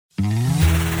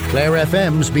Clare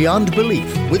FM's Beyond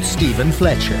Belief with Stephen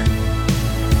Fletcher.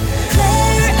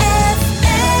 Clare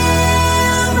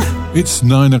FM. It's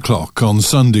 9 o'clock on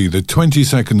Sunday, the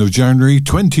 22nd of January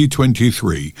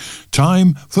 2023.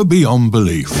 Time for Beyond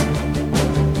Belief.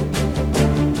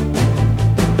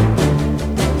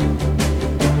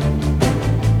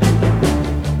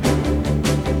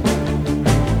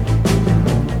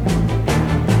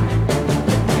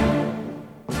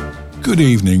 Good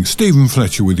evening, Stephen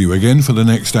Fletcher with you again for the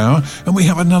next hour, and we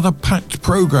have another packed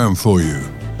programme for you.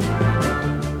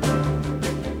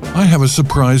 I have a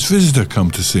surprise visitor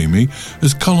come to see me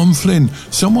as Colin Flynn,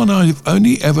 someone I've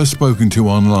only ever spoken to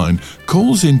online,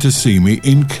 calls in to see me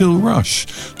in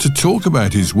Kilrush to talk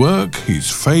about his work, his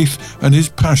faith and his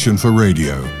passion for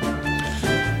radio.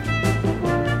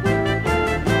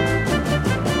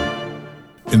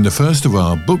 In the first of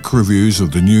our book reviews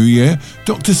of the new year,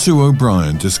 Dr. Sue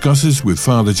O'Brien discusses with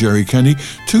Father Jerry Kenny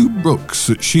 2 books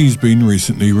that she's been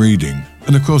recently reading.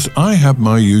 And of course, I have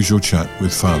my usual chat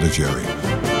with Father Jerry.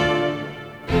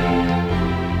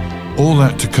 All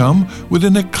that to come with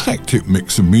an eclectic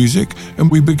mix of music, and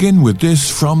we begin with this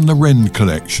from the Wren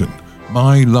collection,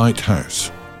 My Lighthouse.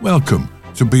 Welcome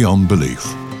to Beyond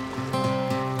Belief.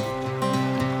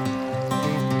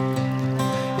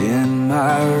 In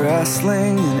my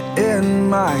wrestling and in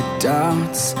my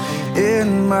doubts,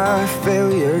 in my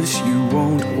failures, you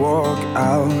won't walk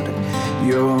out.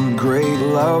 Your great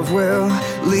love will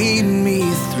lead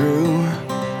me through.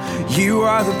 You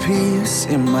are the peace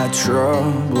in my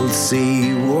troubled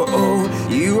sea. Whoa,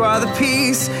 you are the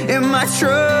peace in my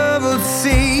troubled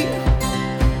sea.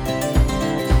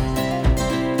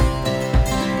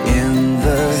 In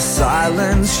the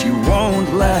silence, you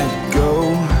won't let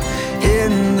go.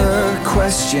 In the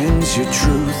questions, your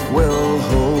truth will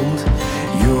hold.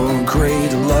 Your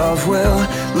great love will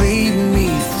lead me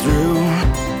through.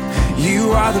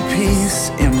 You are the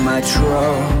peace in my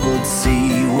troubled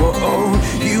sea. Whoa,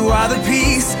 you are the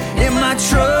peace in my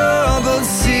troubled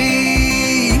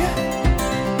sea.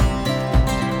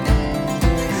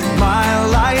 My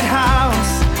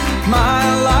lighthouse,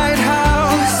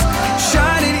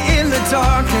 shining in the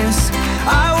darkness,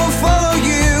 I will follow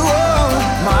you. Oh,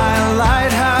 my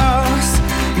lighthouse,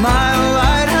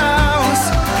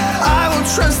 I will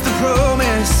trust the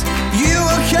promise. You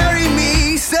will carry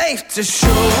me safe to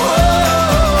shore.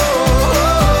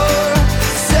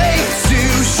 Safe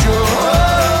to shore.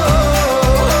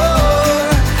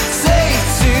 Safe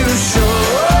to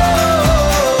shore.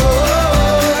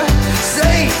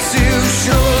 Safe to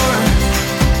shore.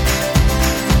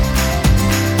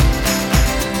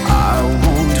 I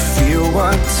won't fear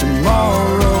what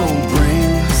tomorrow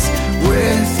brings.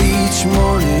 With each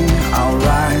morning I'll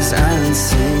rise and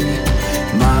sing.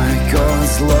 My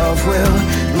God's love will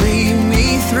lead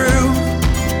me through.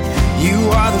 You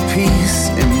are the peace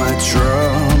in my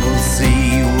troubled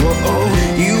sea. Whoa,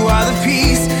 you are the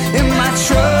peace in my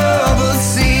troubled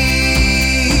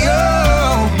sea.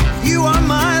 Oh, you are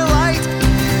my light,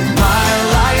 my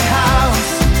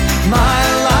lighthouse,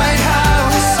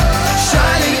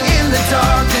 shining in the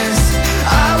darkness.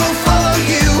 I will follow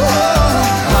you. Oh,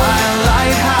 my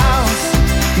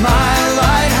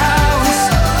lighthouse,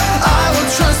 I will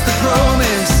trust the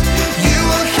promise. You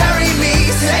will carry me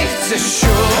safe to shore.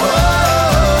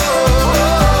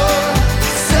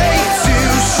 Safe to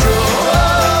shore.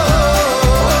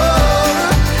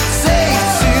 Safe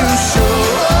to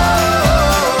shore.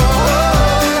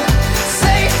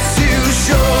 Safe to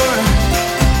shore.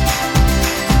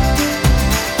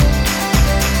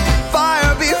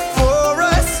 Fire before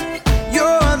us,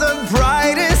 you're the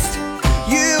brightest.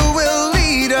 You will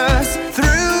lead us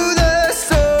through the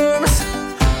storms.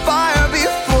 Fire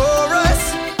before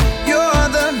us, you're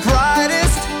the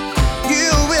brightest.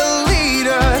 You will lead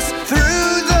us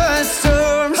through the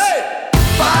storms.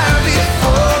 Fire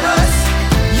before us,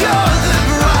 you're the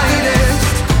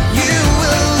brightest. You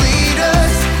will lead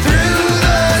us through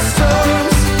the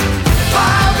storms.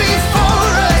 Fire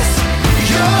before us,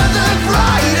 you're the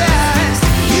brightest.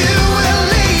 You will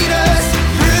lead us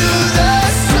through the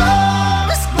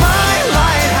storms.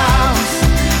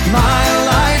 My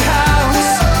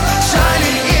lighthouse,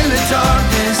 shining in the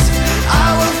darkness, I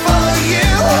will follow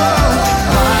you.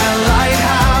 My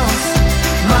lighthouse,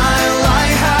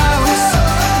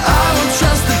 I will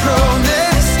trust the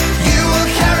promise. You will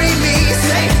carry me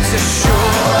safe to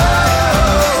shore.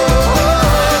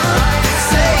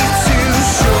 Safe to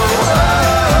shore.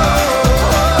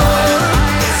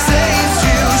 Safe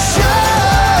to shore.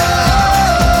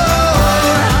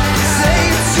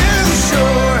 Safe to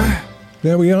shore.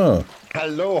 There we are.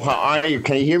 Hello, how are you?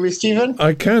 Can you hear me, Stephen?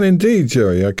 I can indeed,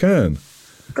 Jerry, I can.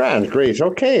 Grand, great.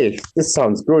 Okay. This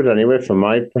sounds good anyway from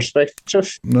my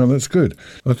perspective. No, that's good.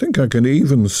 I think I can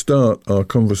even start our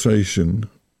conversation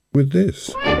with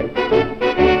this.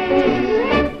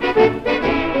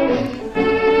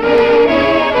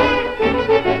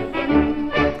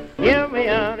 Here we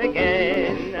are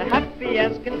again, happy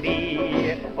as can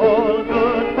be, all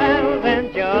good pals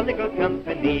and jolly good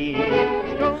company.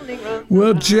 Strolling round.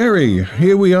 Well, Jerry,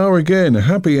 here we are again,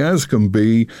 happy as can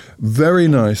be. Very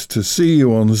nice to see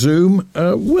you on Zoom.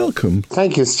 Welcome.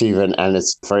 Thank you, Stephen. And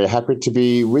it's very happy to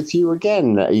be with you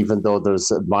again, even though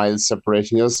there's miles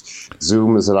separating us.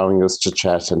 Zoom is allowing us to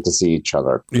chat and to see each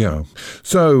other. Yeah.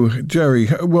 So, Jerry,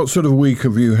 what sort of week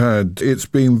have you had? It's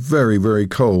been very, very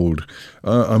cold.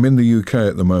 I'm in the UK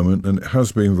at the moment, and it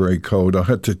has been very cold. I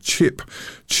had to chip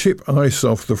ice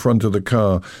off the front of the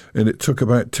car, and it took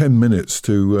about 10 minutes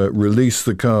to release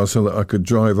the car so that I could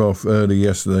drive off early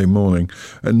yesterday morning.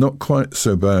 And not quite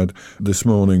so bad this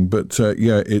morning, but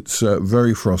it's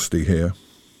very frosty here.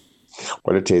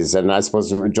 Well, it is. And I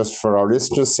suppose just for our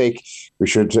listeners' sake, we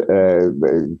should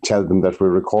tell them that we're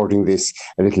recording this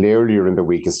a little earlier in the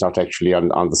week. It's not actually on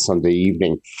the Sunday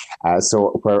evening.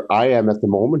 So where I am at the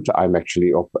moment, I'm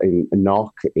actually up in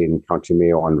Knock in County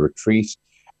Mayo on retreat,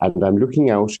 and I'm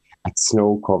looking out at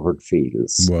snow-covered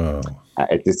fields. Wow.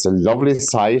 It's a lovely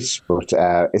sight, but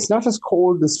it's not as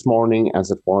cold this morning as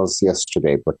it was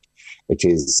yesterday, but it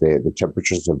is, the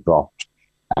temperatures have dropped.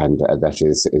 And that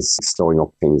is slowing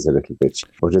up things a little bit.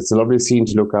 But it's a lovely scene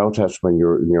to look out at when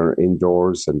you're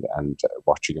indoors and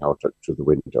watching out through the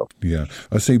window. Yeah.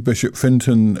 I see Bishop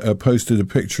Finton posted a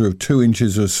picture of 2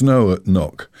 inches of snow at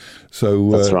Knock. So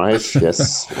that's right,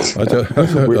 yes. I don't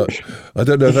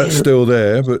know if that's still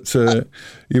there, but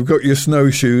you've got your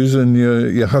snowshoes and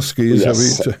your huskies.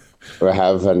 Yes. We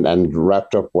have, and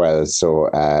wrapped up well, so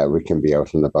we can be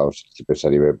out and about a little bit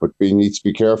anyway. But we need to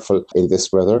be careful in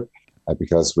this weather.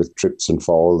 Because with trips and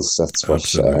falls, that's what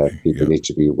people need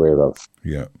to be aware of.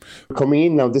 Yeah. Coming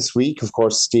in now this week, of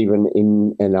course, Stephen,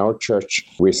 in our church,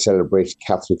 we celebrate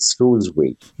Catholic Schools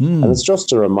Week. And it's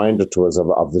just a reminder to us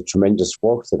of the tremendous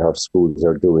work that our schools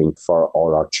are doing for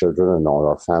all our children and all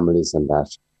our families and that.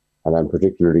 And I'm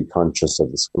particularly conscious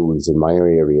of the schools in my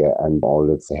area and all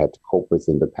that they had to cope with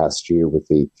in the past year with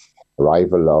the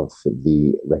arrival of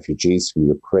the refugees from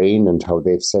Ukraine and how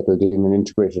they've settled in and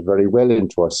integrated very well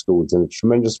into our schools, and the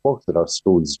tremendous work that our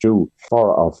schools do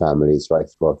for our families right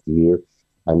throughout the year.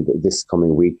 And this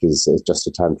coming week is just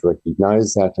a time to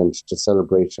recognise that and to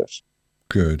celebrate it.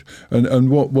 Good.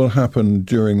 And what will happen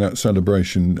during that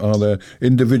celebration? Are there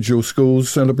individual schools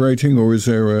celebrating, or is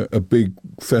there a big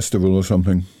festival or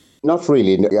something? Not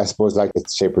really. I suppose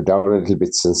it's tapered down a little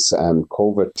bit since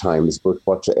COVID times, but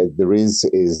what there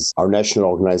is our national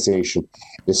organisation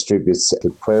distributes a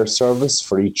prayer service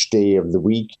for each day of the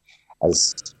week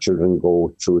as children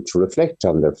go through to reflect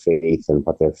on their faith and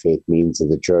what their faith means in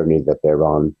the journey that they're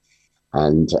on.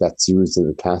 And that's used in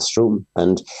the classroom.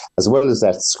 And as well as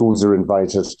that, schools are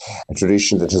invited, a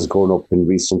tradition that has grown up in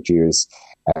recent years,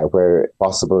 where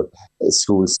possible,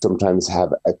 schools sometimes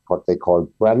have what they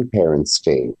call Grandparents'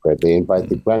 Day, where they invite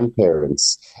the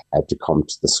grandparents to come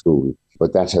to the school.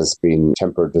 But that has been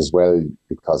tempered as well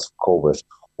because of COVID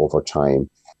over time.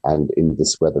 And in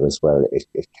this weather as well,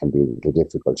 it can be a little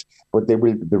difficult. But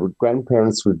the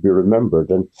grandparents will be remembered.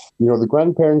 And, the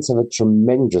grandparents have a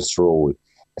tremendous role,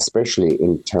 especially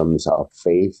in terms of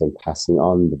faith and passing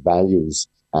on the values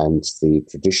and the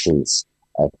traditions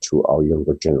to our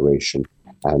younger generation.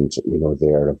 And, they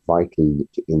are vital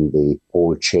in the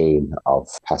whole chain of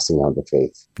passing on the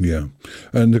faith. Yeah.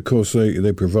 And, of course,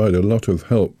 they provide a lot of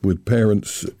help with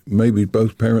parents. Maybe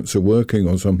both parents are working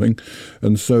or something.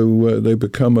 And so they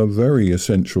become a very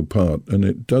essential part. And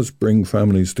it does bring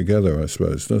families together, I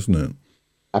suppose, doesn't it?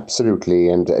 Absolutely.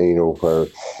 And, where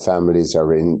families are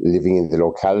living in the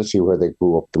locality where they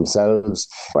grew up themselves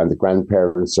and the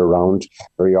grandparents are around,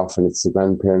 very often it's the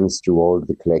grandparents do all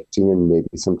the collecting and maybe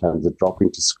sometimes the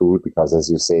dropping to school because,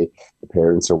 as you say, the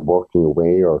parents are working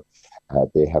away or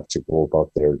they have to go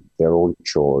about their own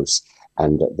chores.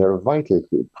 And they're a vital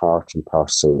part and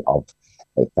parcel of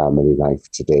family life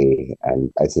today.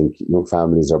 And I think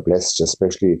families are blessed,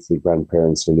 especially if the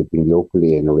grandparents are living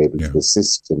locally and are able to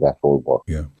assist in that whole work.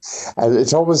 Yeah. And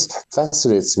it always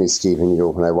fascinates me, Stephen,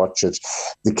 when I watch it,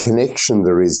 the connection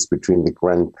there is between the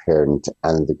grandparent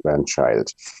and the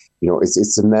grandchild.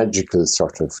 It's a magical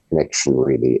sort of connection,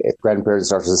 really. Grandparents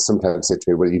sort of sometimes say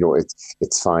to me, well,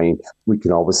 it's fine. We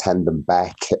can always hand them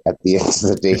back at the end of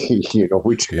the day.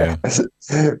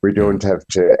 We don't have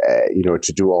to,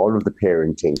 to do all of the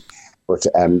parenting. But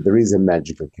there is a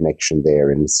magical connection there,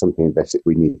 and it's something that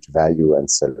we need to value and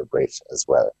celebrate as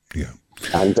well. Yeah.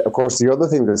 And of course, the other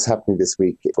thing that's happening this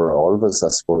week for all of us, I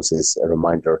suppose, is a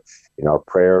reminder in our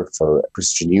prayer for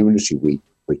Christian Unity Week,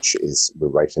 which we're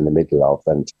right in the middle of,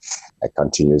 and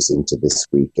continues into this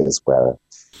week as well.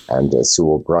 And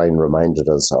Sue O'Brien reminded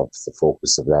us of the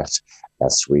focus of that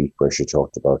last week, where she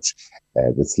talked about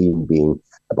the theme being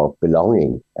about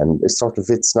belonging. And it sort of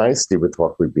fits nicely with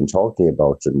what we've been talking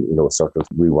about. And, sort of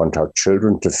we want our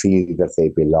children to feel that they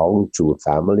belong to a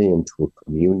family and to a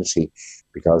community,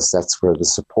 because that's where the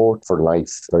support for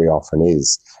life very often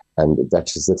is. And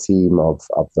that is the theme of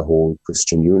the whole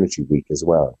Christian Unity Week as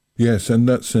well. Yes, and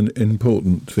that's an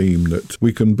important theme that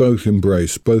we can both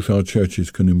embrace. Both our churches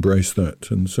can embrace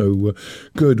that. And so,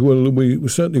 good. Well, we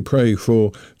certainly pray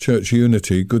for church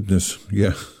unity. Goodness,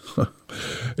 yeah.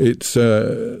 It's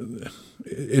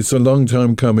a long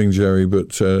time coming, Jerry,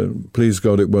 but please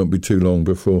God, it won't be too long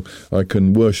before I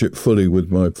can worship fully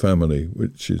with my family,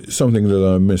 which is something that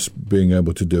I miss being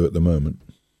able to do at the moment.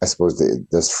 I suppose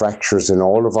there's fractures in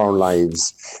all of our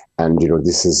lives, and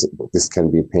this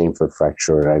can be a painful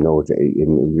fracture. And I know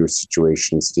in your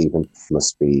situation, Stephen,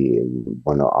 must be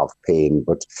one of pain.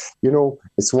 But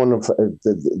it's one of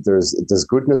there's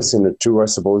goodness in it too. I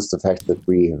suppose the fact that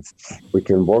we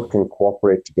can work and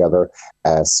cooperate together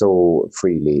so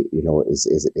freely,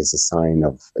 is a sign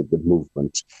of the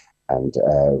movement and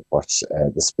what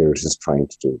the Spirit is trying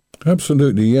to do.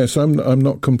 Absolutely, yes. I'm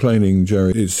not complaining,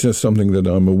 Jerry. It's just something that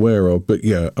I'm aware of. But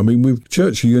yeah, I mean,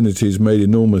 Church Unity has made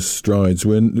enormous strides.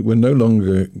 We're no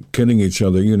longer killing each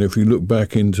other. If you look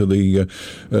back into the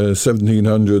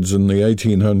 1700s and the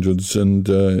 1800s and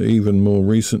even more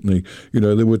recently,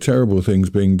 there were terrible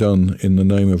things being done in the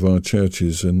name of our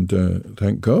churches. And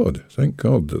thank God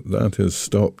that has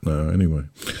stopped now anyway.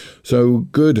 So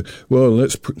good. Well,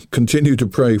 let's continue to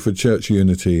pray for church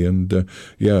unity, and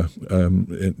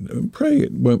pray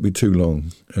it won't be too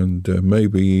long, and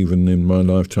maybe even in my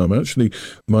lifetime. Actually,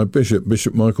 my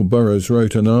Bishop Michael Burrows,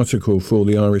 wrote an article for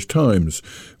the Irish Times,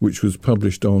 which was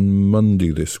published on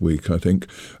Monday this week, I think,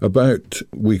 about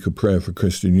Week of Prayer for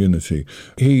Christian Unity.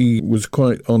 He was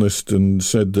quite honest and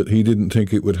said that he didn't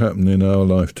think it would happen in our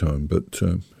lifetime, but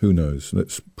who knows?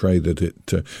 Let's pray that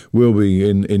it will be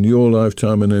in your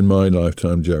lifetime and in my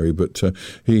lifetime, Jerry, but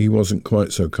he wasn't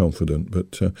quite so confident.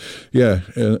 But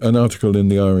an article in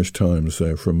the Irish Times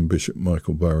there from Bishop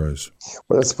Michael Burrows.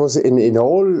 Well, I suppose in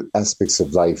all aspects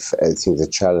of life, I think the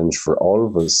challenge for all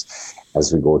of us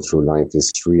as we go through life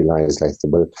is to realise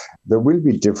there will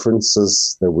be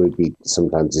differences, there will be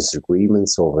sometimes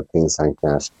disagreements over things like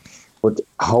that, but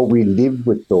how we live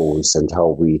with those and how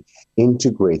we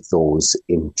integrate those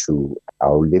into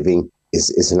our living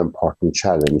is an important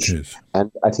challenge. Yes. And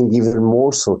I think even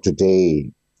more so today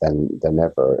than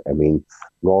ever. I mean,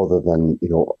 rather than,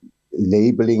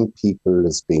 labeling people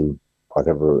as being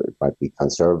whatever, it might be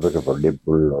conservative or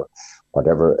liberal or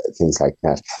whatever, things like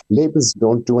that. Labels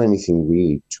don't do anything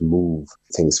really to move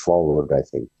things forward, I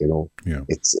think, Yeah.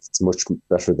 It's much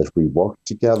better that we work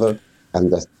together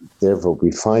and that therefore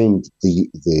we find the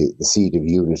seed of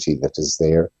unity that is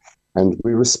there, and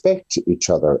we respect each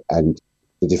other and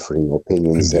the differing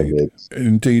opinions.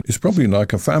 Indeed. It's probably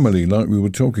like a family, like we were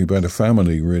talking about a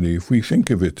family, really. If we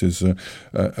think of it as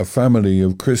a family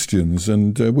of Christians,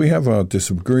 and we have our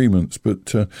disagreements,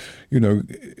 but,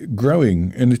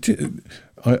 growing, and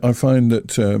I find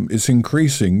that it's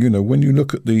increasing. When you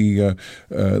look at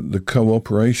the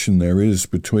cooperation there is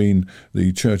between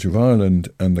the Church of Ireland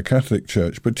and the Catholic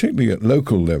Church, particularly at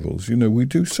local levels, we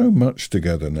do so much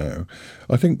together now.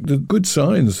 I think the good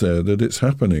signs there that it's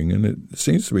happening, and it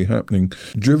seems to be happening,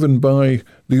 driven by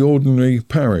the ordinary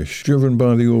parish, driven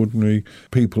by the ordinary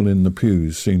people in the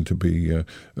pews, seem to be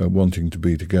wanting to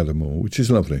be together more, which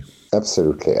is lovely.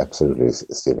 Absolutely,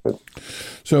 Stephen.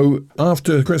 So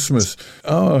after Christmas,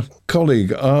 our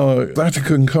colleague, our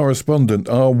Vatican correspondent,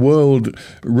 our world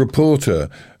reporter,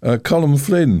 Colm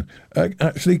Flynn,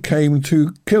 actually came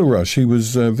to Kilrush. He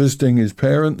was visiting his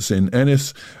parents in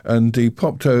Ennis, and he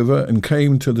popped over and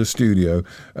came to the studio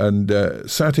and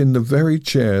sat in the very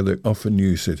chair that often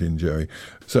you sit in, Jerry.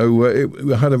 So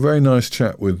we had a very nice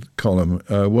chat with Colm.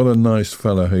 What a nice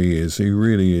fella he is. He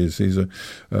really is. He's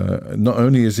not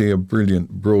only is he a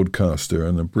brilliant broadcaster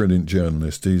and a brilliant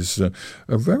journalist, he's a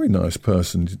very nice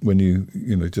person when you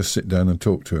just sit down and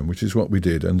talk to him, which is what we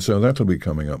did. And so that'll be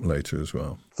coming up later as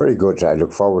well. Very good. I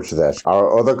look forward to that.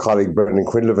 Our other colleague, Brendan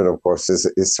Quinlivan, of course,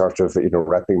 is sort of,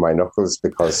 wrapping my knuckles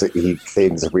because he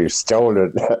claims that we've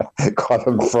stolen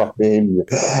Colm from him.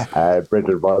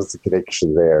 Brendan was the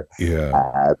connection there.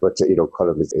 Yeah. But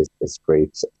Colm is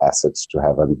great asset to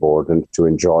have on board and to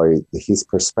enjoy his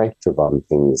perspective on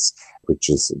things, which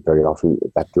is very often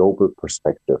that global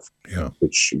perspective,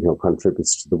 which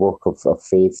contributes to the work of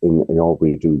faith in all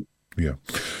we do. Yeah.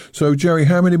 So, Jerry,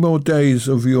 how many more days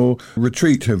of your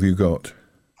retreat have you got?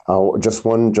 Just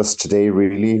one, just today,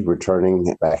 really,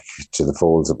 returning back to the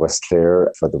folds of West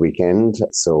Clare for the weekend.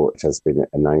 So it has been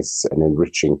a nice and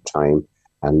enriching time.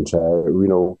 And,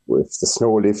 if the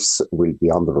snow lifts, we'll be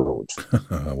on the road.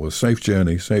 Well, safe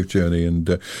journey.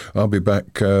 And I'll be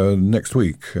back next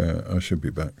week. I should be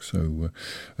back. So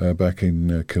back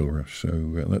in Kilrush.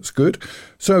 So that's good.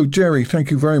 So, Jerry,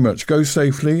 thank you very much. Go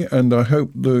safely. And I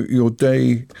hope that your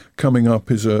day coming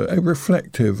up is a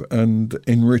reflective and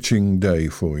enriching day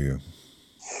for you.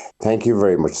 Thank you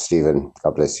very much, Stephen.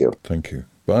 God bless you. Thank you.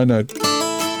 Bye now.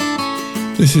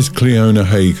 This is Cleona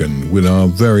Hagan with our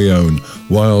very own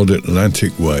Wild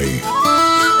Atlantic Way.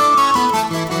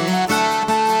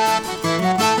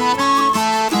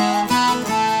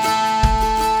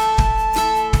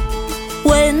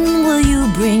 When will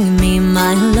you bring me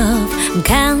my love? I'm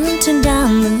counting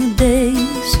down the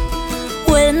days.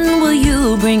 When will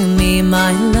you bring me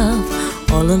my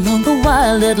love? All along the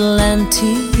wild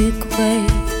Atlantic way.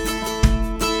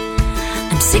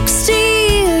 I'm 60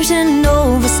 years in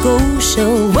Nova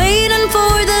Scotia, waiting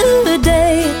for the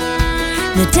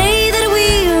day that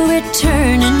we're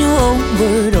returning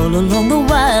homeward, all along the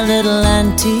wild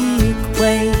Atlantic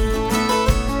way.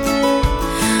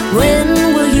 When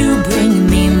will you bring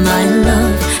me my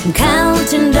love? I'm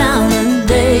counting down the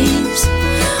days.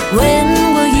 When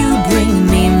will you bring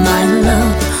me my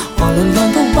love? All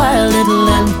along the wild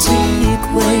Atlantic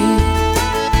way.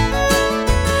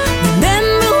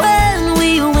 Remember when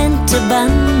we went to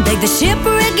Bandag, the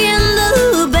shipwreck in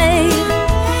the bay?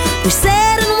 We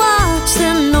sat and watched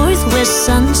the northwest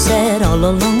sunset all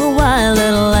along the wild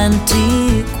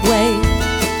Atlantic way.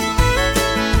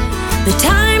 The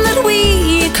time that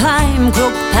we climbed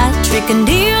Croagh-Patrick and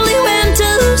nearly went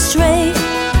astray,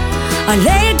 our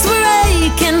legs were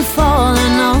aching,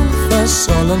 falling off us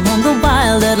all along the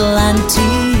wild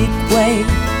Atlantic way.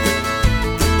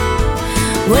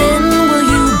 When will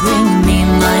you bring me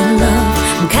my love?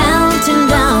 I'm counting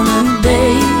down the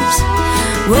days.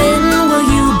 When will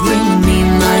you bring me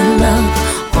my love?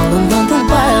 All along the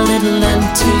wild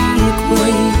Atlantic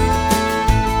way.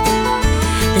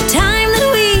 The time that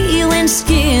we went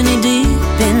skinny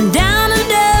dipping down a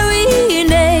Derry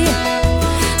day,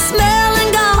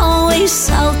 smelling Galway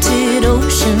salted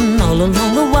ocean all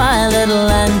along the wild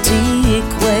Atlantic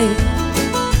way.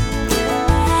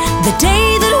 The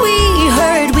day that we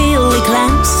heard Willie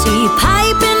Clancy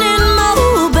piping in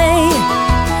Moe Bay,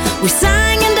 we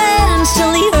sang and danced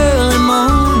till the early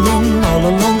morning all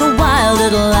along the wild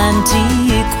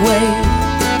Atlantic way.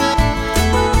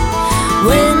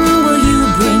 When will you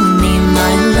bring me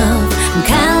my love? I'm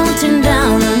counting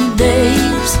down the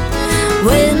days.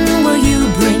 When will you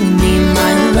bring me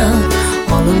my love?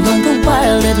 All along the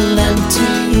wild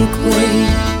Atlantic way.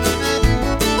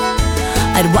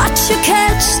 I'd watch you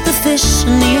catch the fish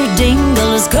near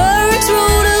Dingle as currents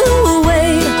rode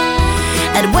away.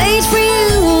 I'd wait for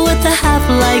you with the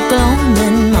half-light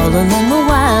gloaming all along the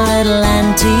wild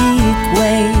Atlantic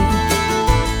way.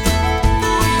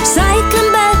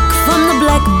 Cycling back from the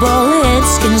Black Ball Head,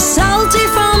 skin salty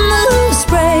from the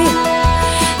spray,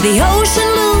 the ocean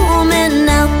looming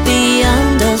out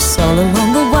beyond us all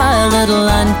along the wild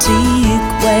Atlantic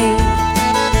way.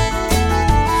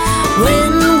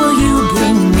 When will you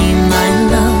bring me my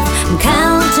love? I'm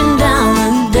counting down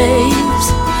the days.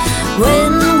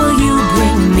 When will you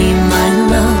bring me my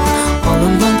love? All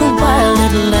along the wild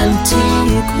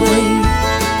Atlantic way.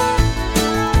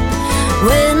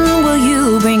 When will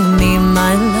you bring me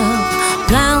my love?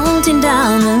 Counting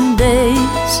down the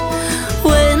days.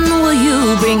 When will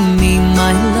you bring me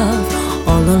my love?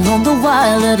 All along the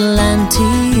wild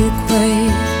Atlantic way.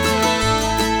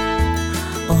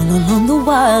 All along the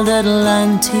wild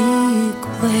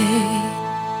Atlantic way.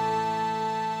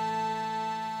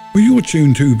 Well, you're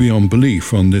tuned to Beyond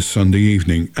Belief on this Sunday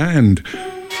evening, and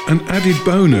an added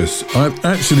bonus, I've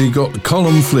actually got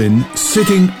Colm Flynn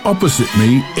sitting opposite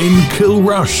me in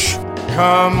Kilrush.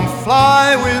 Come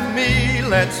fly with me,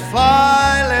 let's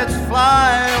fly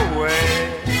away.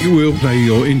 You will play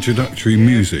your introductory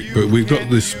music, but we've got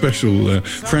this special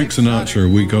Frank Sinatra.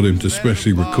 We got him to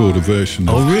specially record a version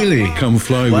of really? Come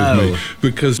Fly With Me,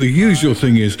 because the usual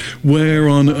thing is, where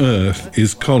on earth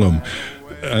is Colm?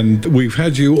 And we've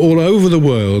had you all over the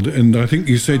world, and I think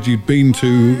you said you'd been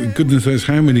to goodness knows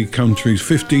how many countries,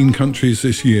 15 countries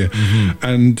this year,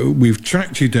 and we've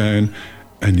tracked you down,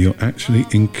 and you're actually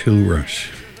in Kilrush.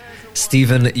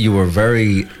 Stephen, you were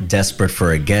very desperate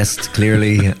for a guest,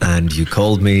 clearly, and you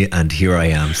called me, and here I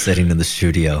am, sitting in the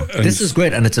studio. This is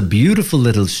great, and it's a beautiful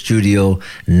little studio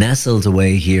nestled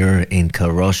away here in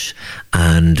Kilrush,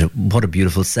 and what a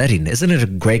beautiful setting. Isn't it a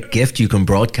great gift you can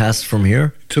broadcast from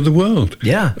here? To the world.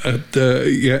 Yeah.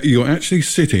 You're actually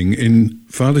sitting in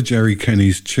Father Jerry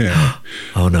Kenny's chair.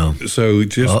 Oh, no. So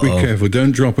just be careful.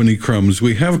 Don't drop any crumbs.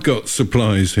 We have got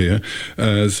supplies here,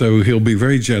 so he'll be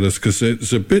very jealous because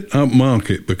it's a bit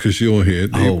upmarket because you're here.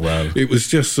 Oh, well. It was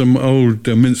just some old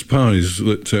mince pies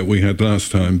that we had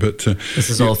last time. But this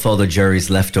is all Father Jerry's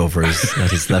leftovers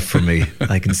that is left for me.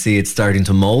 I can see it's starting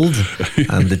to mould,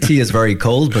 and the tea is very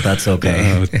cold, but that's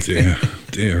okay. Oh, dear.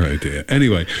 Dear, oh dear.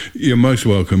 Anyway, you're most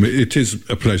welcome. It is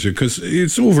a pleasure because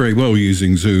it's all very well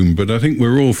using Zoom, but I think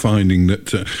we're all finding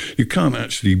that you can't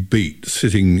actually beat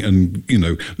sitting and,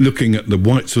 looking at the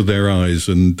whites of their eyes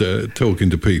and talking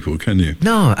to people, can you?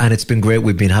 No, and it's been great.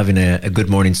 We've been having a good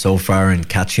morning so far and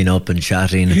catching up and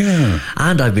chatting. Yeah.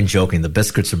 And I've been joking. The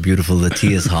biscuits are beautiful. The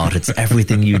tea is hot. It's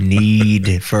everything you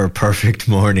need for a perfect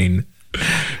morning.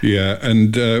 Yeah,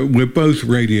 and we're both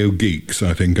radio geeks,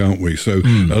 I think, aren't we? So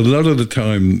a lot of the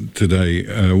time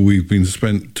today we've been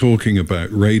spent talking about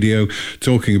radio,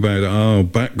 talking about our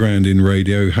background in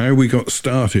radio, how we got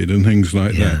started and things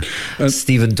like that.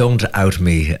 Stephen, don't out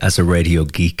me as a radio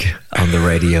geek on the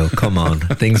radio. Come on,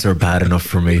 things are bad enough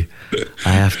for me.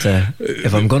 I have to,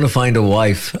 if I'm going to find a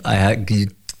wife,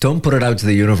 don't put it out to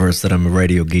the universe that I'm a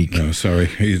radio geek. No, sorry.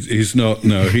 He's not.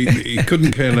 No, he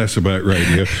couldn't care less about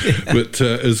radio. But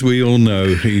as we all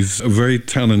know, he's a very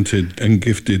talented and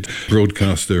gifted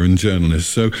broadcaster and journalist.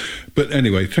 So, but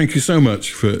anyway, thank you so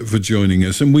much for joining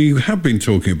us. And we have been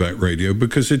talking about radio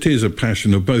because it is a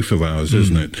passion of both of ours,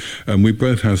 isn't it? And we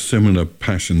both have similar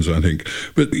passions, I think.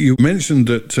 But you mentioned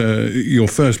that your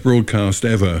first broadcast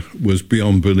ever was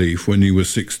Beyond Belief when you were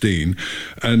 16.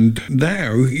 And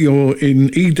now you're in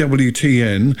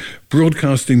EWTN,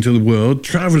 broadcasting to the world,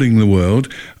 travelling the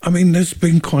world. I mean, there's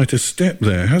been quite a step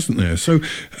there, hasn't there? So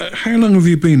how long have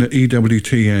you been at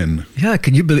EWTN? Yeah,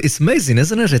 can you believe? It's amazing,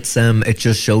 isn't it? It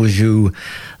just shows you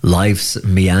life's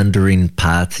meandering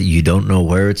path. You don't know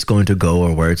where it's going to go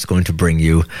or where it's going to bring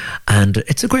you. And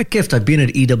it's a great gift. I've been at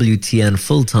EWTN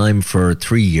full-time for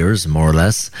 3 years, more or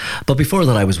less. But before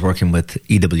that, I was working with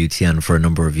EWTN for a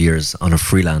number of years on a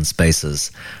freelance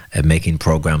basis, making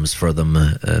programs for them,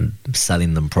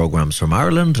 selling them programs from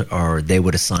Ireland, or they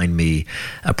would assign me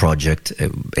a project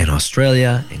in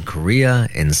Australia, in Korea,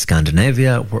 in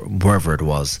Scandinavia, wherever it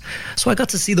was. So I got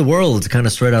to see the world kind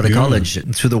of straight out of college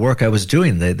through the work I was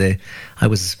doing. I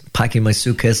was packing my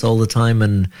suitcase all the time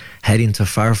and heading to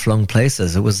far-flung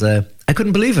places. It was I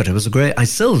couldn't believe it. It was I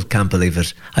still can't believe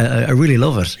it. I really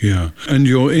love it. Yeah. And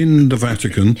you're in the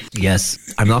Vatican.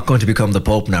 Yes. I'm not going to become the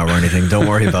Pope now or anything. Don't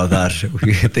worry about that.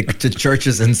 The church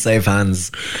is in safe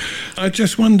hands. I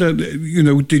just wondered,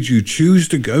 did you choose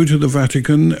to go to the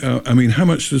Vatican? I mean, how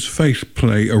much does faith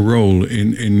play a role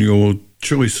in your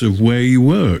choice of where you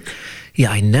work?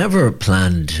 Yeah, I never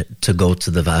planned to go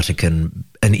to the Vatican.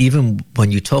 And even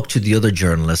when you talk to the other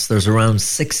journalists, there's around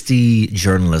 60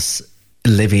 journalists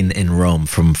living in Rome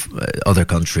from other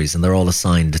countries, and they're all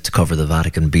assigned to cover the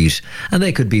Vatican beat. And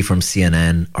they could be from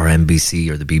CNN or NBC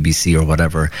or the BBC or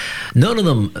whatever. None of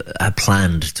them had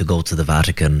planned to go to the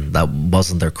Vatican. That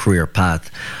wasn't their career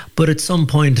path. But at some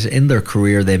point in their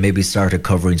career, they maybe started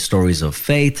covering stories of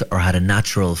faith or had a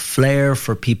natural flair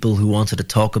for people who wanted to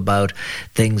talk about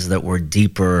things that were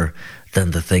deeper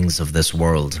than the things of this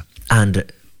world. And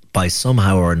by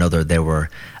somehow or another, they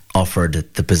were offered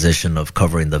the position of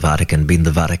covering the Vatican, being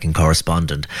the Vatican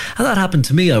correspondent. And that happened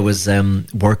to me. I was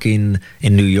working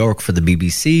in New York for the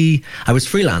BBC. I was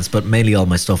freelance, but mainly all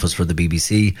my stuff was for the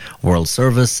BBC World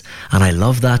Service. And I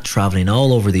love that, traveling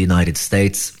all over the United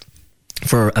States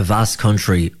for a vast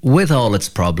country with all its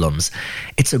problems.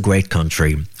 It's a great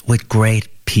country with great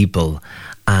people.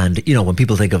 And, when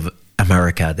people think of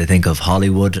America, they think of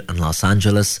Hollywood and Los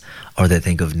Angeles, or they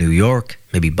think of New York,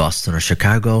 maybe Boston or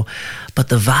Chicago. But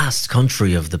the vast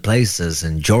country of the places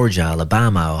in Georgia,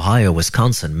 Alabama, Ohio,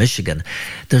 Wisconsin, Michigan,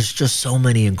 there's just so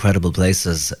many incredible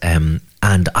places.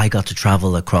 And I got to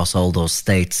travel across all those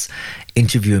states,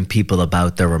 interviewing people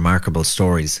about their remarkable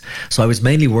stories. So I was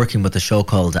mainly working with a show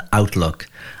called Outlook.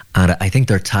 And I think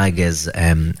their tag is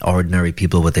ordinary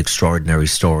people with extraordinary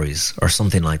stories or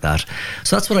something like that.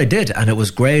 So that's what I did. And it was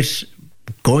great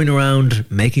going around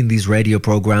making these radio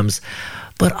programs.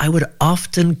 But I would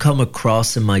often come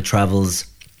across in my travels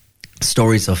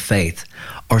stories of faith,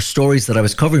 or stories that I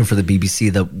was covering for the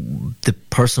BBC that the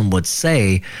person would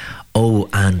say, oh,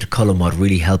 and Colm, what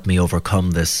really helped me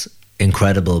overcome this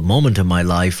incredible moment in my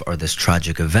life, or this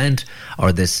tragic event,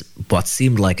 or this what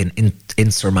seemed like an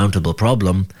insurmountable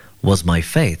problem, was my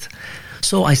faith.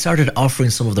 So I started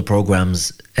offering some of the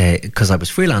programs, because I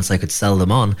was freelance, I could sell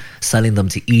them on, selling them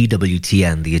to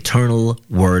EWTN, the Eternal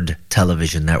Word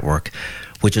Television Network,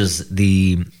 which is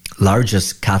the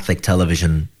largest Catholic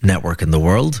television network in the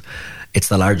world. It's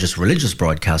the largest religious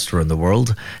broadcaster in the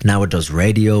world. Now it does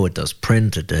radio, it does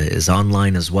print, it is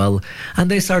online as well. And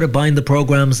they started buying the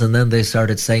programs, and then they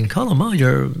started saying, Colm,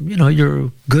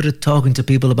 you're good at talking to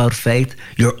people about faith.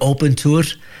 You're open to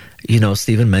it. You know,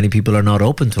 Stephen, many people are not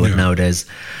open to it nowadays.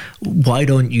 Why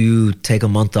don't you take a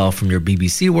month off from your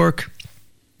BBC work,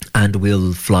 and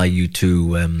we'll fly you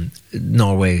to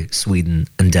Norway, Sweden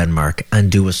and Denmark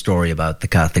and do a story about the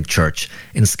Catholic Church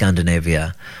in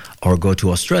Scandinavia, or go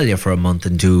to Australia for a month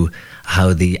and do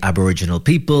how the Aboriginal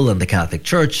people and the Catholic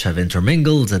Church have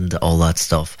intermingled and all that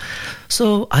stuff.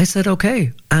 So I said,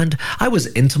 okay. And I was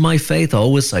into my faith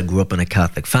always. I grew up in a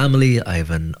Catholic family. I have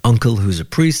an uncle who's a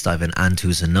priest. I have an aunt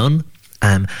who's a nun.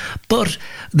 But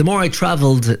the more I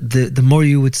traveled, the more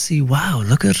you would see, wow,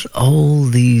 look at all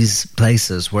these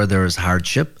places where there is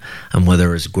hardship and where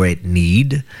there is great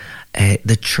need.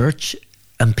 The church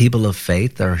and people of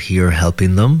faith are here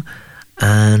helping them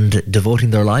and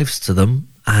devoting their lives to them.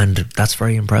 And that's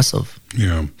very impressive.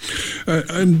 Yeah.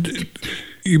 And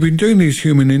you've been doing these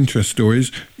human interest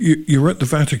stories. You're at the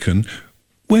Vatican.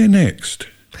 Where next?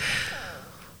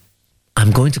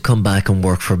 I'm going to come back and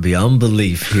work for Beyond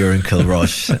Belief here in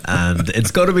Kilrush, and it's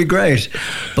going to be great.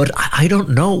 But I don't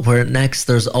know where next.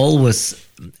 There's always...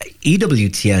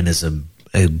 EWTN is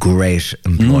a great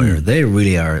employer. They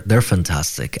really are. They're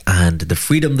fantastic. And the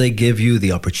freedom they give you,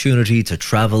 the opportunity to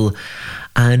travel,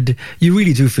 and you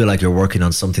really do feel like you're working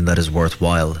on something that is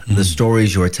worthwhile. The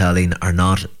stories you're telling are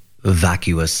not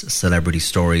vacuous celebrity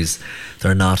stories.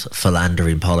 They're not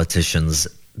philandering politicians.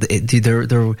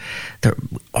 They're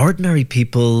ordinary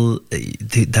people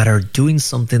that are doing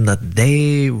something that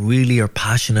they really are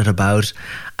passionate about,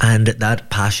 and that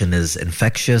passion is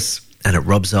infectious, and it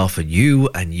rubs off on you,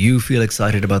 and you feel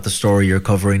excited about the story you're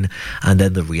covering, and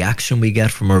then the reaction we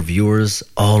get from our viewers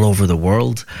all over the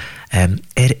world,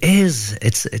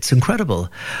 it's incredible.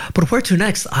 But where to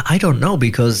next? I don't know,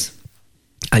 because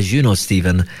as you know,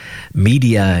 Stephen,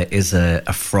 media is a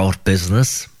fraught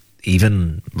business.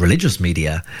 Even religious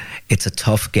media, it's a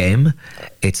tough game.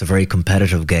 It's a very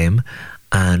competitive game.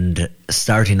 And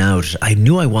starting out, I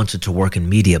knew I wanted to work in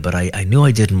media, but I knew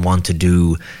I didn't want to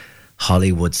do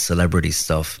Hollywood celebrity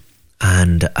stuff.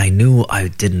 And I knew I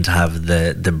didn't have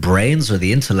the brains or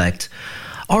the intellect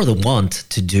or the want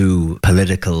to do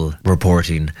political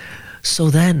reporting.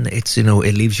 So then it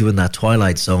leaves you in that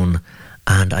twilight zone,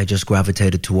 and I just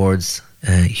gravitated towards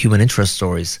human interest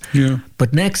stories. Yeah.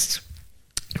 But next,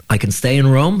 I can stay in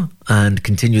Rome and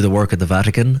continue the work at the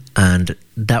Vatican, and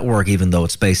that work, even though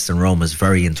it's based in Rome, is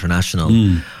very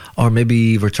international. Or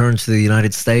maybe return to the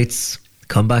United States,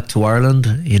 come back to Ireland,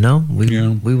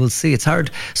 we will see. It's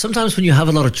hard. Sometimes when you have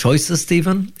a lot of choices,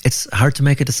 Stephen, it's hard to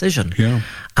make a decision. Yeah.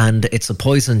 And it's a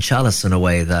poison chalice in a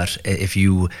way that if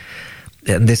you...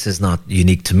 And this is not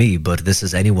unique to me, but this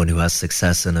is anyone who has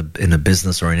success in a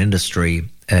business or an industry.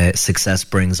 Success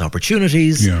brings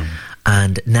opportunities. Yeah.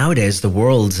 And nowadays the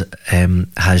world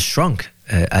has shrunk.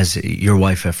 As your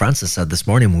wife Frances said this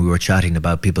morning when we were chatting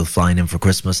about people flying in for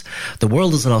Christmas, the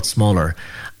world is a lot smaller.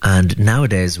 And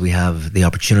nowadays we have the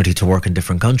opportunity to work in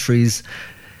different countries.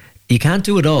 You can't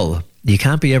do it all. You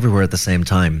can't be everywhere at the same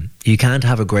time. You can't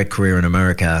have a great career in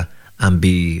America and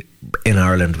be in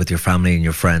Ireland with your family and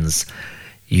your friends.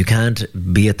 You can't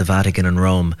be at the Vatican in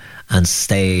Rome and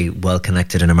stay well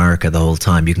connected in America the whole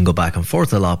time. You can go back and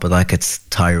forth a lot, but that gets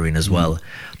tiring as well.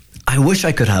 I wish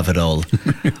I could have it all,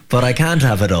 but I can't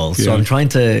have it all. So I'm trying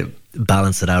to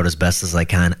balance it out as best as I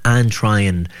can and try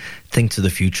and think to the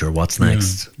future. What's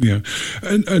next? Yeah.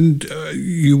 And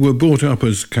you were brought up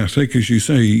as Catholic, as you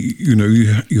say.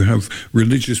 You have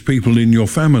religious people in your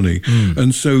family,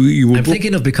 and so you were. I'm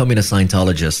thinking of becoming a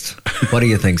Scientologist. What do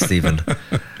you think, Stephen?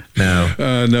 No.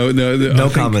 No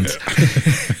comment.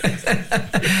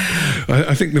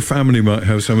 I think the family might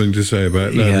have something to say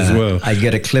about that as well. I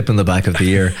get a clip in the back of the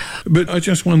ear. But I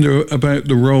just wonder about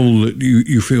the role that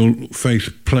you feel faith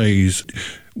plays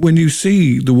when you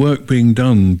see the work being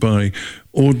done by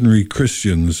ordinary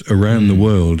Christians around the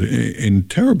world in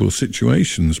terrible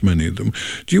situations, many of them,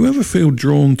 do you ever feel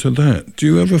drawn to that? Do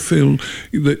you ever feel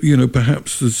that,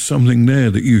 perhaps there's something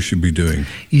there that you should be doing?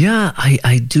 Yeah,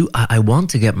 I do. I want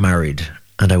to get married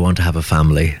and I want to have a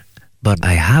family. But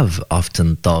I have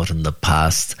often thought in the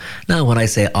past, now when I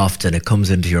say often, it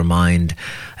comes into your mind,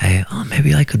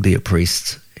 maybe I could be a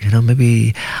priest.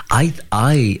 Maybe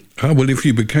I. Well, if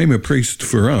you became a priest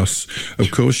for us,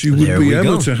 of course, you would be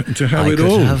able to have it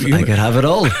all. I could have it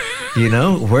all.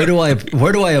 Where do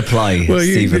I apply,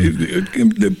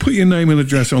 Stephen? Put your name and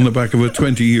address on the back of a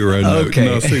 €20 note, and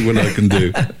I'll see what I can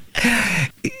do.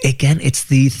 Again, it's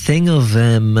the thing of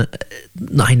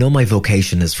I know my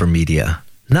vocation is for media.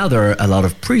 Now there are a lot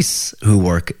of priests who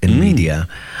work in media,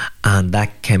 and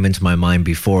that came into my mind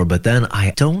before, but then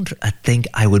I think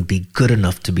I would be good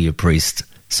enough to be a priest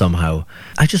somehow.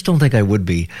 I just don't think I would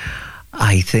be.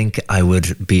 I think I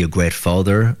would be a great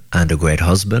father and a great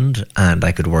husband, and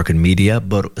I could work in media,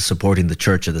 but supporting the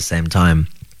church at the same time.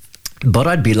 But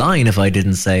I'd be lying if I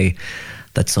didn't say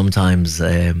that sometimes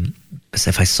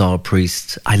if I saw a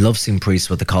priest, I love seeing priests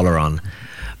with the collar on,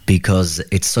 because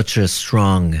it's such a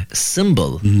strong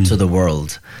symbol to the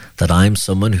world that I'm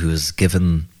someone who's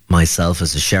given myself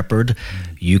as a shepherd.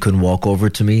 You can walk over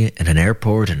to me in an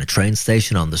airport, in a train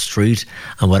station, on the street,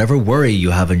 and whatever worry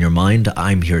you have in your mind,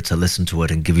 I'm here to listen to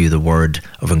it and give you the word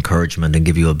of encouragement and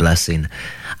give you a blessing.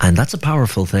 And that's a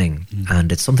powerful thing.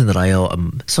 And it's something that I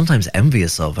am sometimes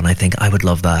envious of, and I think I would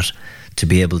love that, to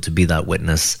be able to be that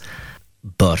witness.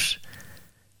 But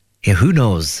who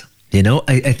knows?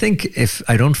 I think if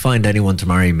I don't find anyone to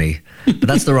marry me, but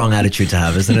that's the wrong attitude to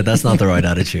have, isn't it? That's not the right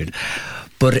attitude.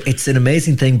 But it's an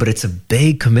amazing thing, but it's a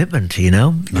big commitment,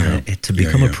 to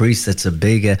become a priest. It's a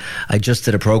big, I just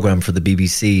did a program for the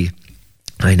BBC.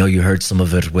 I know you heard some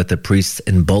of it with a priest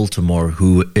in Baltimore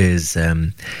who is,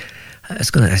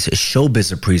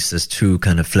 showbiz a priest is too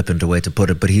kind of flippant a way to put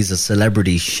it, but he's a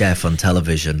celebrity chef on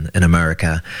television in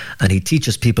America, and he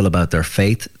teaches people about their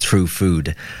faith through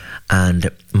food. And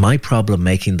my problem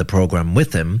making the program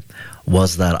with him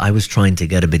was that I was trying to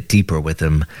get a bit deeper with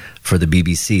him for the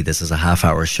BBC. This is a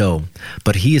half-hour show.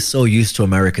 But he is so used to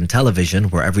American television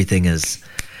where everything is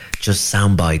just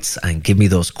sound bites and give me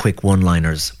those quick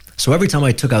one-liners. So every time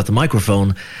I took out the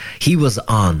microphone, he was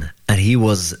on, and he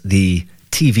was the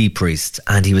TV priest,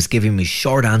 and he was giving me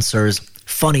short answers,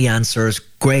 funny answers,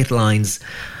 great lines.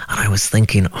 And I was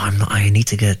thinking, I need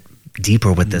to get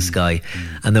deeper with this guy.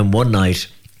 And then one night,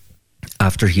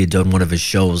 after he had done one of his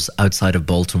shows outside of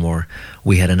Baltimore,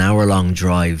 we had an hour-long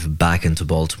drive back into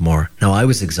Baltimore. Now, I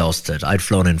was exhausted. I'd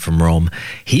flown in from Rome.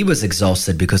 He was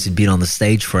exhausted because he'd been on the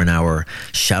stage for an hour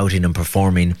shouting and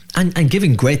performing and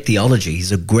giving great theology.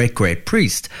 He's a great, great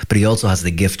priest, but he also has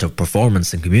the gift of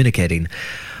performance and communicating.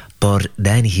 But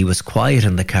then he was quiet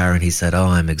in the car and he said,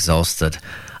 I'm exhausted.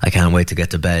 I can't wait to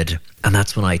get to bed. And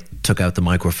that's when I took out the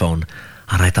microphone.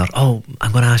 And I thought, I'm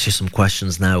going to ask you some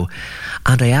questions now.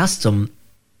 And I asked him,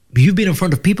 you've been in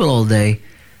front of people all day.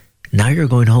 Now you're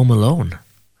going home alone.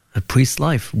 A priest's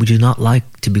life. Would you not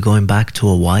like to be going back to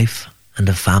a wife and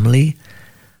a family?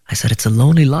 I said, it's a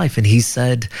lonely life. And he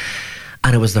said,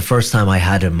 and it was the first time I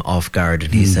had him off guard.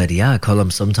 And he said, yeah,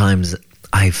 Colm, sometimes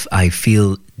I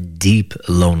feel deep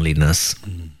loneliness.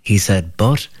 He said,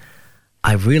 but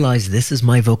I realized this is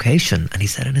my vocation. And he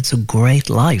said, and it's a great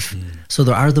life. So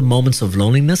there are the moments of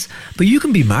loneliness, but you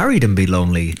can be married and be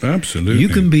lonely. Absolutely. You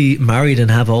can be married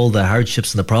and have all the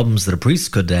hardships and the problems that a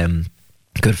priest could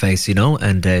face,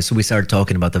 And so we started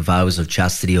talking about the vows of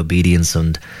chastity, obedience,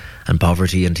 and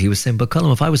poverty. And he was saying, but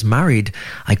Colm, if I was married,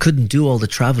 I couldn't do all the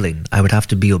traveling. I would have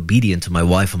to be obedient to my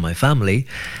wife and my family.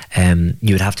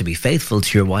 You would have to be faithful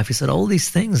to your wife. He said, all these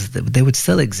things, they would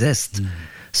still exist.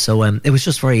 So it was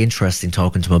just very interesting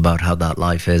talking to him about how that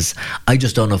life is. I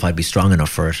just don't know if I'd be strong enough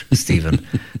for it, Stephen.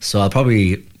 So I'll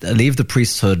probably leave the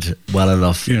priesthood well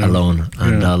enough alone,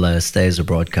 and I'll stay as a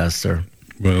broadcaster.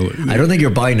 Well, I don't think you're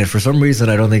buying it. For some reason,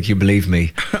 I don't think you believe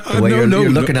me. The way you're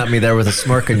looking at me there with a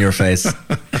smirk on your face.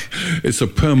 It's a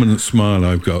permanent smile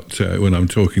I've got when I'm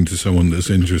talking to someone that's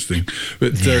interesting.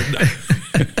 But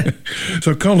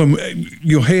so, Colm,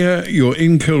 you're here, you're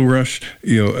in Kilrush,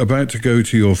 you're about to go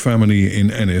to your family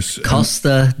in Ennis.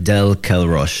 Costa del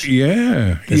Kilrush.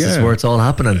 Yeah. This is where it's all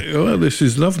happening. Well, this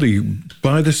is lovely.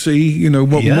 By the sea,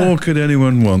 what more could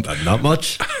anyone want? Not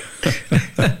much.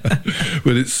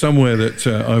 But it's somewhere that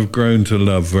I've grown to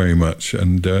love very much,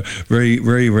 and very,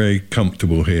 very, very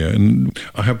comfortable here. And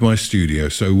I have my studio,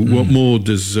 so what more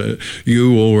does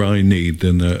you or I need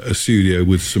than a studio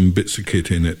with some bits of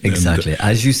kit in it? Exactly.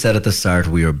 As you said at the start,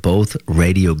 we are both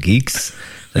radio geeks.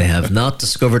 They have not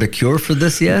discovered a cure for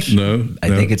this yet. No. I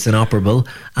think it's inoperable,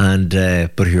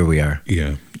 but here we are.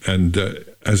 Yeah, and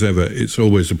as ever, it's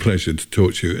always a pleasure to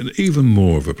talk to you, and even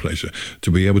more of a pleasure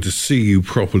to be able to see you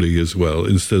properly as well,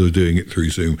 instead of doing it through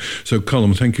Zoom. So,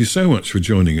 Colm, thank you so much for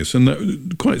joining us,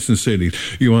 and quite sincerely,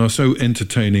 you are so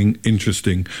entertaining,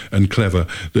 interesting, and clever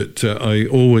that I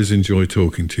always enjoy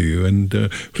talking to you, and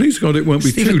please God, it won't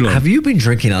be Stephen, too long. Have you been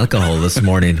drinking alcohol this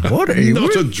morning? What are you?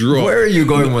 Not a drop. Where are you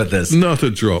going with this? Not a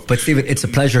drop. But Stephen, it's a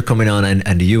pleasure coming on,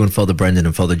 and you and Father Brendan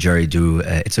and Father Jerry do.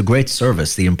 It's a great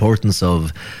service. The importance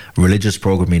of religious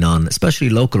programming on, especially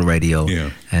local radio. Yeah.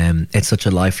 It's such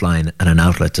a lifeline and an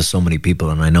outlet to so many people,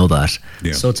 and I know that.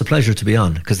 Yeah. So it's a pleasure to be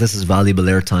on, because this is valuable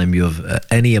airtime. You have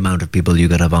any amount of people you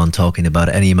could have on talking about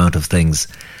any amount of things.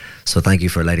 So thank you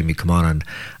for letting me come on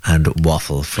and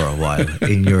waffle for a while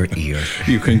in your ear.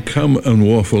 You can come and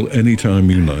waffle anytime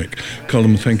you like.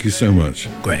 Colm, thank you so much.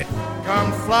 Great.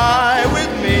 Come fly with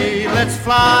me, let's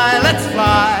fly, let's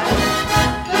fly.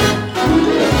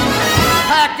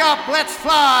 Pack up, let's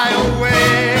fly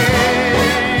away.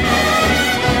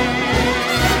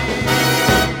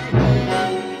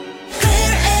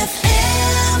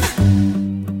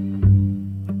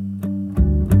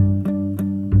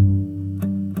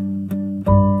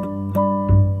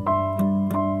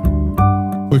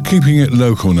 We're keeping it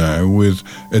local now with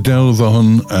Adele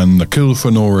Vaughan and the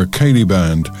Kilfenora Ceilidh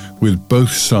Band with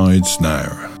Both Sides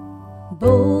Now.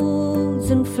 Bows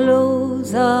and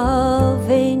flows of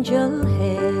angel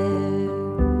hair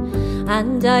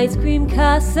and ice cream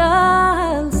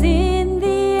castles in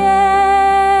the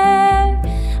air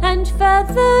and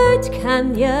feathered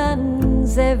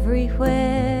canyons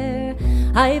everywhere.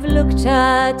 I've looked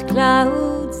at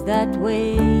clouds that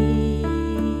way,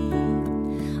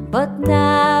 but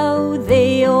now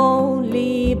they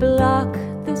only block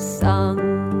the sun.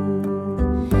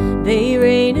 They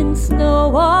rain and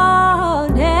snow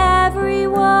on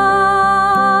everyone.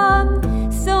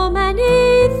 So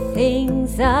many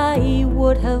things I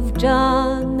would have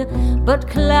done, but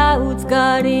clouds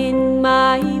got in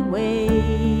my way.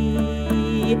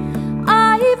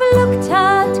 I've looked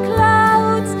at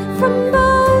clouds from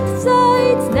both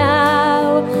sides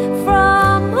now,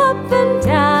 from up and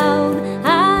down,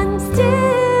 and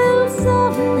still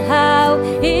somehow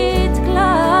it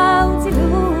clouds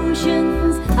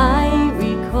illusions I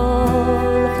recall.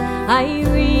 I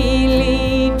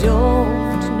really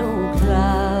don't know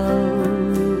clouds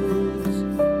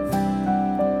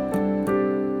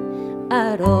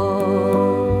at all.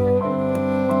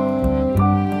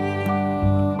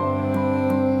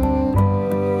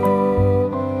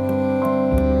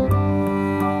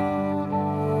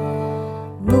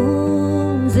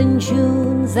 Moons and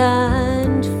Junes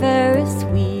and Ferris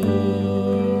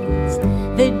wheels,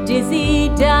 the dizzy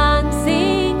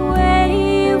dancing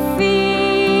way you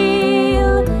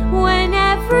feel when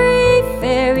every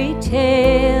fairy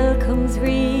tale comes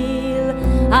real.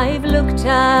 I've looked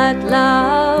at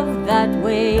love that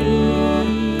way,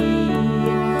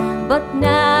 but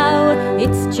now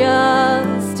it's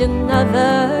just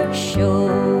another show.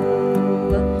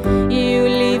 You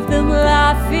leave them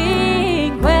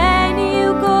laughing when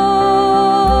you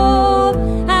go,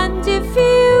 and if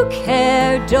you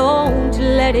care, don't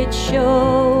let it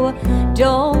show.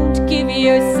 Don't give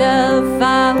yourself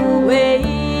away.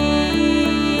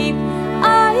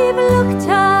 I've looked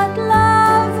at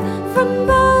love from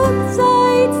both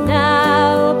sides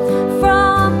now,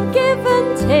 from give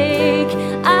and take,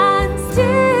 and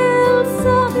still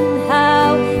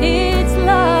somehow it's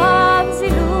love's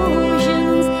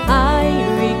illusions I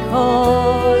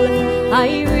recall.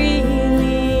 I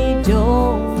really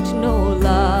don't know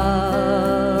love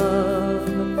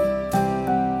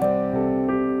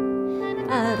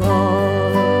at all.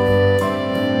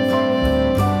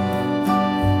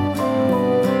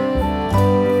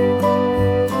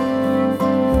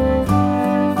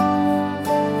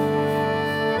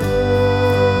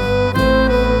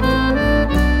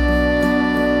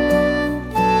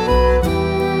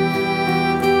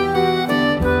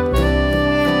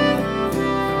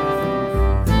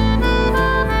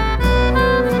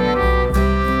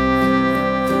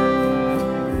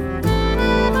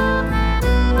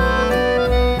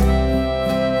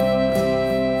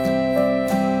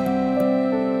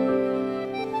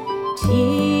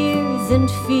 Tears and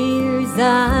fears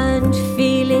and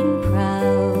feeling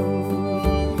proud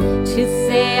to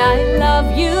say I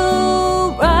love you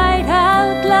right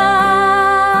out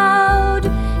loud.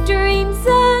 Dreams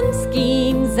and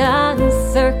schemes and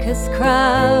circus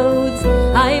crowds,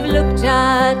 I've looked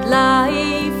at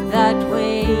life that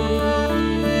way,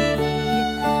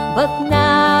 but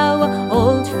now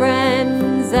old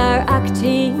friends are are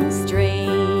acting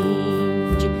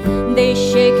strange. They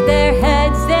shake their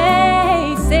heads,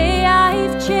 they say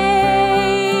I've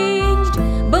changed.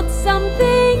 But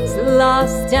something's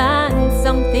lost and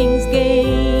something's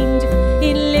gained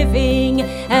in living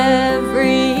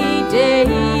every day.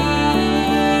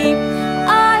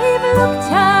 I've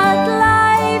looked at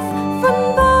life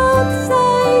from both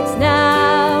sides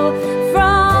now,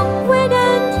 from win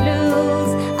and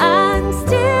lose, and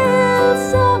still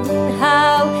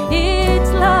somehow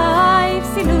it's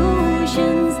life's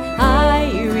illusions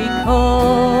I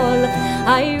recall.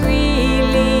 I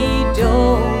really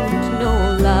don't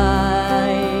know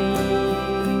life.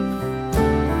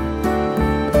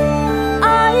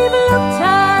 I've looked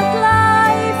at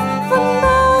life from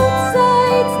both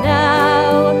sides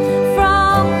now,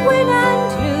 from win and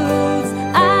lose,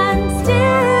 and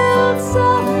still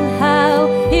somehow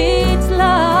it's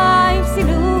life's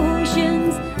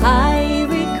illusions I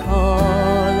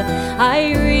recall.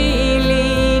 I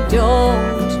really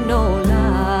don't know life.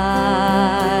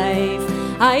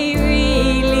 I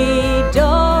really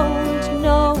don't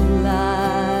know life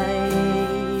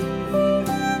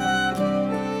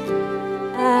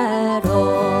at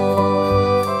all.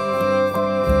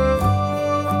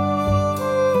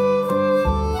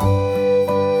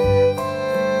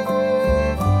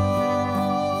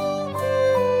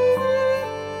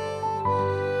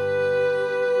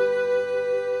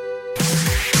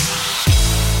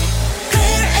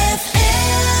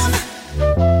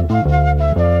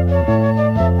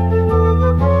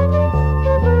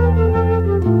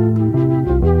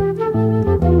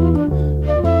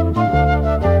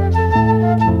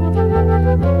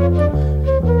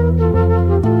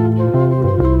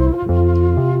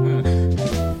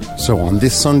 So on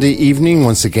this Sunday evening,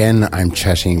 once again, I'm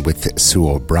chatting with Sue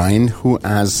O'Brien, who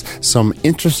has some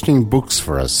interesting books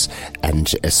for us. And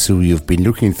Sue, you've been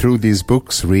looking through these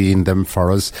books, reading them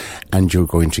for us, and you're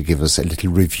going to give us a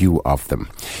little review of them.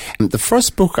 And the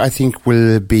first book, I think,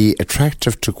 will be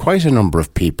attractive to quite a number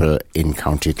of people in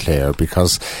County Clare,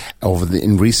 because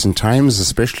in recent times,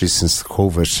 especially since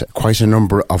COVID, quite a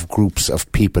number of groups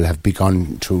of people have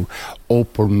begun to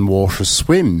open water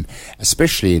swim,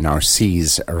 especially in our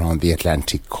seas around the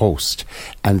Atlantic coast.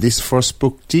 And this first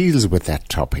book deals with that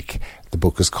topic. The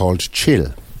book is called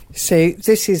Chill. So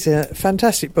this is a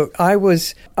fantastic book. I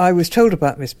was told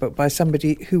about this book by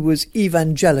somebody who was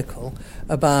evangelical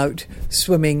about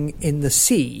swimming in the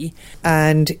sea,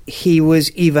 and he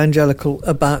was evangelical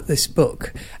about this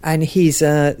book. And he's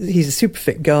a super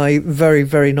fit guy, very,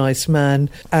 very nice man,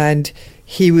 and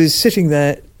he was sitting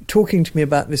there talking to me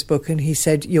about this book, and he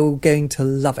said, "You're going to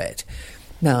love it."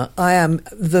 Now, I am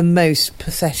the most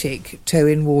pathetic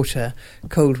toe-in-water,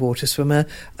 cold-water swimmer.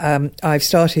 I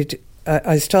started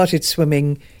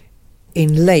swimming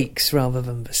in lakes rather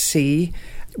than the sea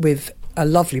with a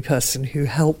lovely person who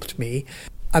helped me.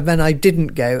 And then I didn't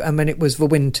go, and then it was the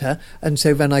winter, and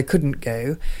so then I couldn't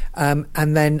go. And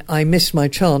then I missed my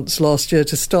chance last year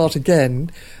to start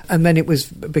again, and then it was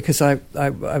because I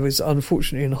was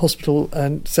unfortunately in hospital,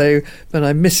 and so then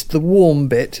I missed the warm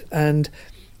bit, and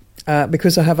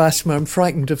because I have asthma, I'm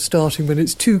frightened of starting when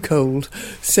it's too cold.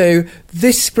 So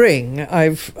this spring,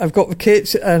 I've got the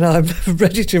kit and I'm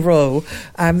ready to roll,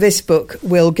 and this book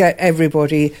will get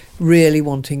everybody really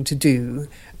wanting to do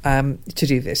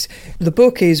this. The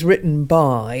book is written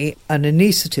by an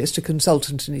anaesthetist, a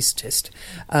consultant anaesthetist,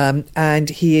 and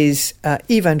he is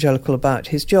evangelical about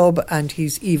his job, and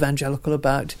he's evangelical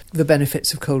about the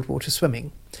benefits of cold water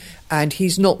swimming. And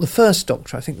he's not the first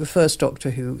doctor. I think the first doctor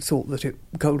who thought that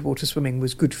cold water swimming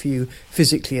was good for you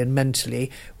physically and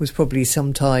mentally was probably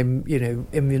sometime,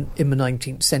 in the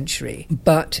 19th century.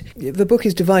 But the book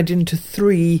is divided into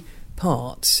 3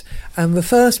 parts, and the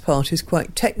first part is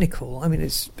quite technical. I mean,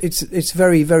 it's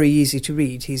very, very easy to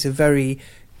read. He's a very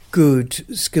good,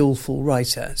 skillful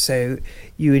writer, so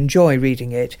you enjoy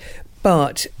reading it.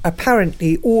 But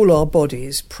apparently all our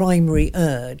body's primary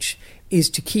urge is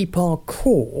to keep our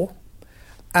core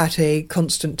at a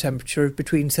constant temperature of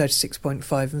between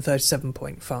 36.5 and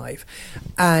 37.5.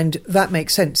 And that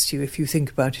makes sense to you if you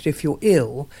think about it. If you're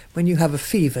ill, when you have a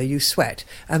fever, you sweat.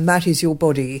 And that is your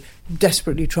body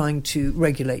desperately trying to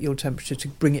regulate your temperature to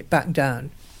bring it back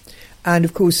down. And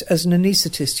of course, as an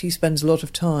anaesthetist, he spends a lot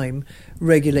of time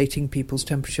regulating people's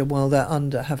temperature while they're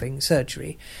under having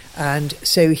surgery. And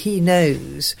so he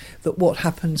knows that what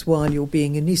happens while you're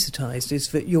being anaesthetised is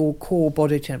that your core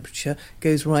body temperature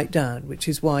goes right down, which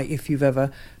is why if you've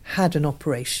ever had an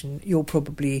operation, you'll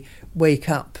probably wake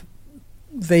up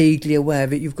vaguely aware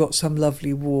that you've got some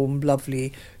lovely, warm,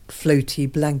 lovely,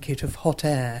 floaty blanket of hot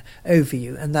air over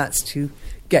you, and that's to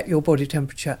get your body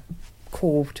temperature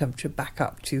core temperature back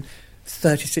up to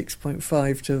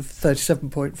 36.5 to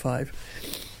 37.5.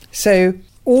 So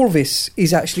all this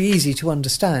is actually easy to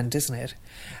understand, isn't it?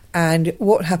 And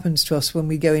what happens to us when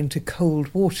we go into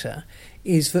cold water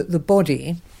is that the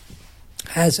body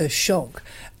has a shock,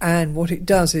 and what it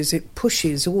does is it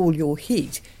pushes all your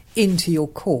heat into your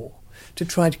core to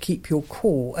try to keep your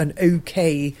core an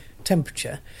okay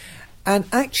temperature. And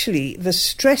actually the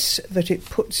stress that it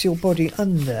puts your body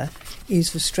under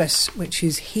is the stress which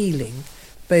is healing,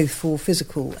 both for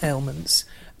physical ailments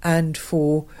and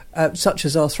for such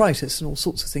as arthritis and all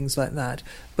sorts of things like that.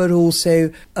 But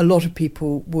also a lot of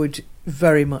people would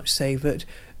very much say that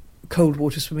cold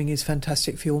water swimming is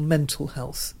fantastic for your mental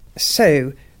health.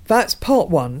 So that's part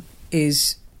one,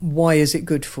 is why is it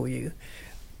good for you?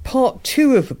 Part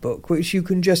two of the book, which you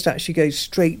can just actually go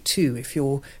straight to if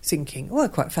you're thinking, oh, I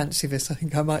quite fancy this, I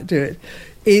think I might do it,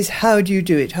 is how do you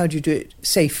do it? How do you do it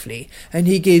safely? And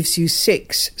he gives you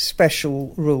 6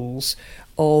 special rules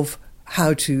of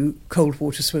how to cold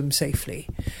water swim safely.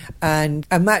 And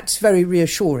that's very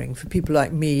reassuring for people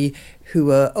like me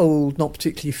who are old, not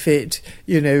particularly fit,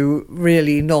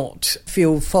 really not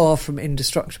feel far from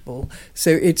indestructible. So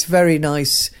it's very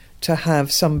nice to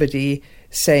have somebody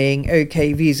saying,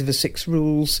 OK, these are the 6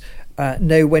 rules,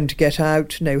 know when to get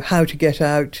out, know how to get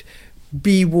out,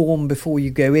 be warm before you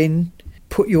go in,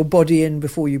 put your body in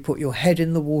before you put your head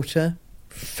in the water,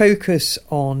 focus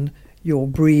on your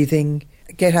breathing,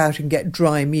 get out and get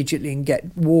dry immediately and get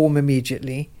warm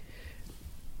immediately,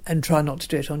 and try not to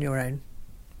do it on your own.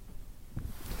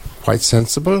 Quite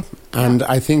sensible, and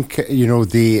I think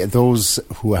those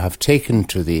who have taken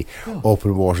to the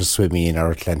open water swimming in our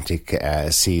Atlantic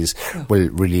seas will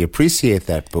really appreciate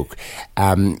that book.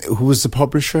 Who is the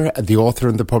publisher, the author,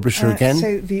 and the publisher again?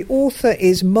 So the author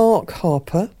is Mark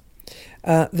Harper.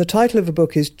 The title of the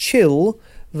book is Chill: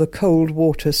 The Cold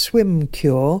Water Swim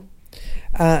Cure,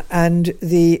 and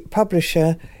the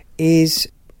publisher is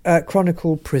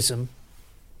Chronicle Prism.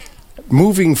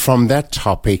 Moving from that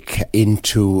topic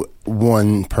into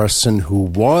one person who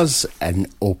was an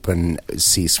open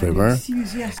sea swimmer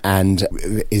and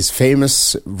is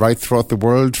famous right throughout the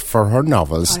world for her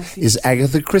novels is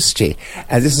Agatha Christie.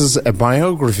 And this is a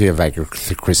biography of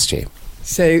Agatha Christie.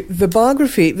 So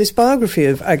this biography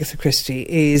of Agatha Christie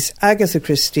is Agatha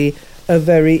Christie, a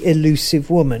very elusive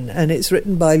woman, and it's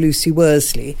written by Lucy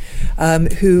Worsley,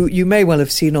 who you may well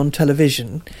have seen on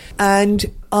television.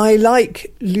 And I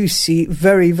like Lucy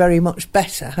very, very much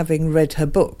better having read her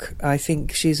book. I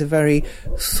think she's a very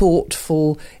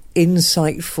thoughtful,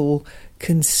 insightful,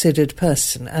 considered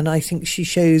person, and I think she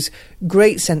shows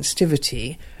great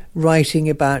sensitivity writing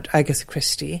about Agatha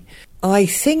Christie. I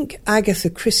think Agatha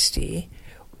Christie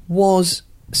was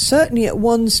certainly at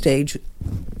one stage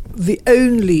the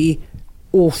only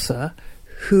author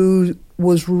who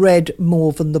was read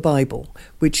more than the Bible,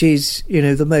 which is,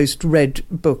 the most read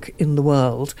book in the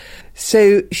world.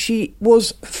 So she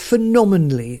was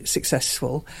phenomenally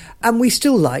successful, and we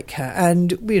still like her,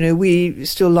 and, we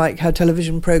still like her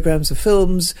television programmes, her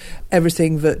films,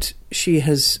 everything that she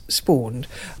has spawned.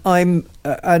 I'm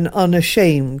an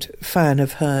unashamed fan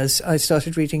of hers. I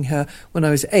started reading her when I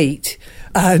was 8,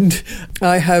 and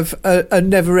I have a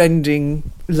never-ending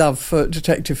love for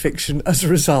detective fiction as a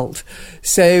result.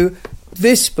 So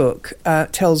this book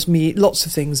tells me lots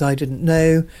of things I didn't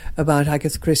know about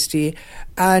Agatha Christie,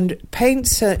 and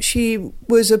paints her. She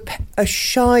was a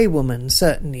shy woman,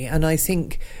 certainly, and I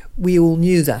think we all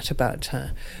knew that about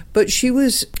her. But she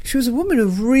was a woman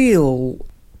of real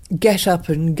get up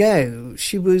and go.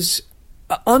 She was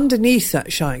underneath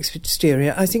that shy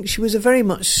exterior. I think she was a very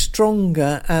much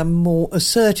stronger and more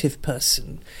assertive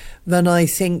person than I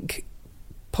think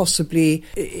possibly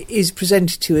is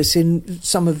presented to us in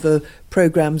some of the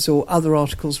programmes or other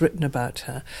articles written about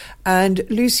her. And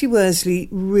Lucy Worsley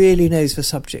really knows the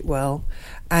subject well,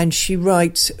 and she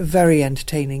writes very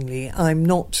entertainingly. I'm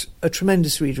not a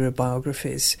tremendous reader of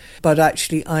biographies, but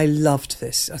actually I loved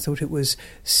this. I thought it was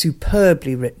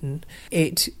superbly written.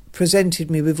 It presented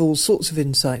me with all sorts of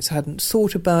insights I hadn't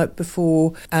thought about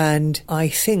before, and I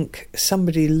think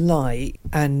somebody like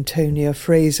Antonia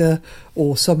Fraser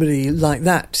or somebody like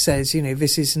that says,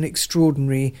 this is an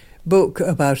extraordinary book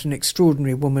about an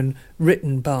extraordinary woman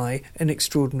written by an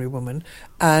extraordinary woman,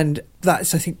 and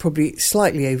that's, I think, probably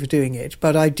slightly overdoing it,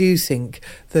 but I do think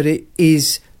that it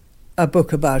is a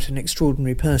book about an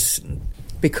extraordinary person,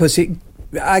 because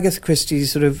Agatha Christie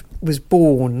sort of was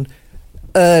born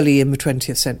early in the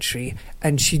 20th century,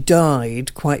 and she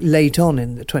died quite late on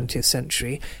in the 20th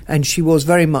century, and she was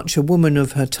very much a woman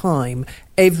of her time,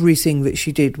 everything that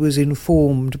she did was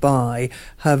informed by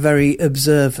her very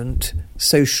observant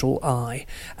social eye.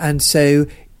 And so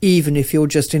even if you're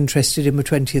just interested in the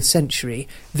 20th century,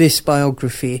 this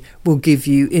biography will give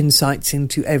you insights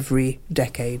into every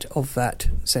decade of that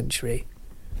century.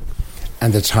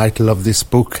 And the title of this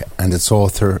book and its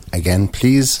author again,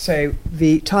 please? So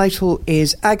the title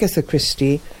is Agatha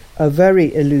Christie, A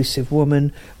Very Elusive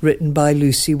Woman, written by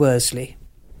Lucy Worsley.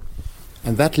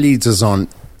 And that leads us on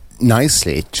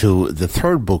nicely to the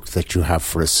third book that you have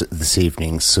for us this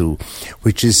evening, Sue,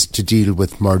 which is to deal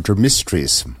with murder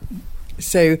mysteries.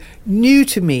 So new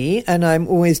to me, and I'm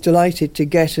always delighted to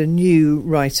get a new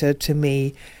writer to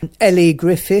me, Ellie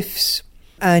Griffiths,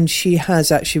 and she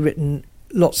has actually written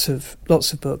lots of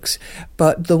books,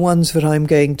 but the ones that I'm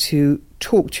going to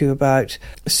talk to you about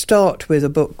start with a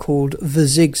book called The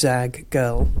Zigzag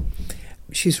Girl.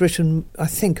 She's written, I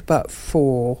think, about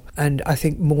 4, and I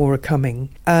think more are coming.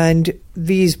 And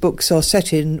these books are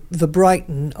set in the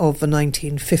Brighton of the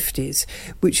 1950s,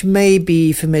 which may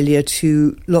be familiar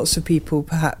to lots of people,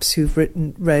 perhaps, who've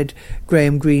read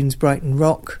Graham Greene's Brighton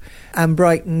Rock. And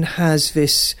Brighton has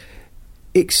this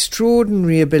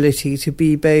extraordinary ability to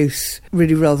be both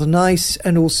really rather nice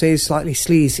and also slightly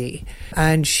sleazy,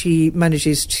 and she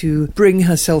manages to bring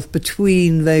herself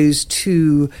between those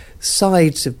two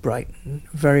sides of Brighton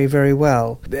very, very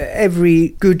well. Every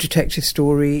good detective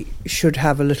story should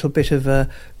have a little bit of a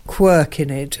quirk in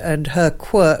it, and her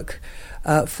quirk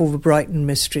for the Brighton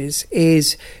mysteries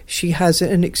is she has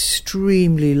an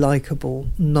extremely likeable,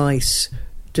 nice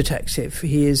detective.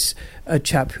 He is a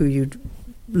chap who you'd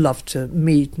love to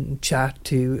meet and chat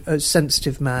to, a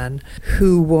sensitive man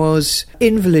who was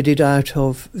invalided out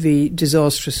of the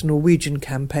disastrous Norwegian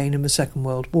campaign in the Second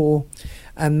World War,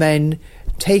 and then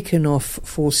taken off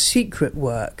for secret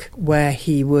work where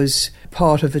he was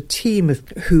part of a team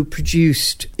who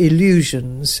produced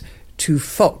illusions to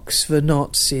fox the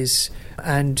Nazis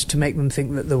and to make them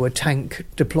think that there were tank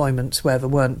deployments where there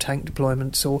weren't tank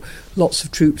deployments, or lots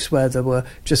of troops where there were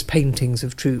just paintings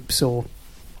of troops or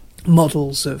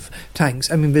models of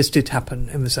tanks. I mean, this did happen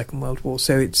in the Second World War,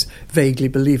 so it's vaguely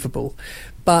believable.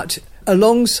 But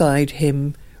alongside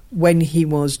him, when he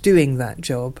was doing that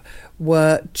job,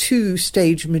 were 2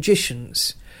 stage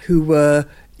magicians who were,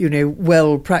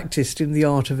 well practiced in the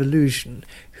art of illusion,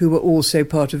 who were also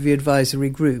part of the advisory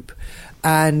group.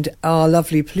 And our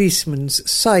lovely policeman's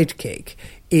sidekick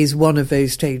is one of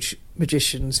those stage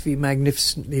magicians, the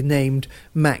magnificently named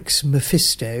Max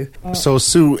Mephisto. So,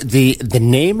 Sue, the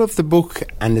name of the book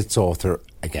and its author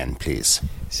again, please.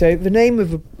 So the name of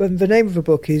the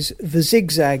book is The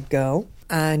Zigzag Girl,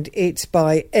 and it's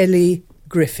by Ellie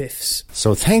Griffiths.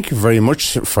 So thank you very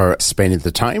much for spending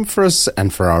the time for us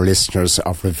and for our listeners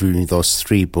of reviewing those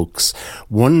 3 books.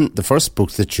 The first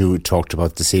book that you talked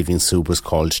about this evening, Sue, was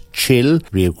called Chill.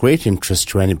 Be of great interest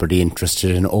to anybody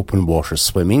interested in open water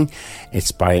swimming.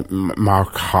 It's by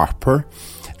Mark Harper.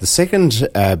 The second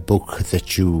book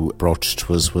that you brought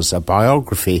to us was a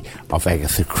biography of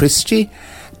Agatha Christie.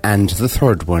 And the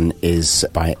third one is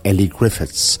by Ellie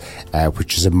Griffiths,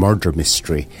 which is a murder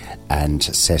mystery and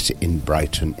set in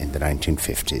Brighton in the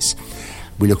 1950s.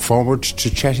 We look forward to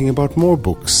chatting about more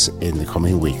books in the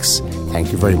coming weeks.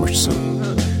 Thank you very much, Sue.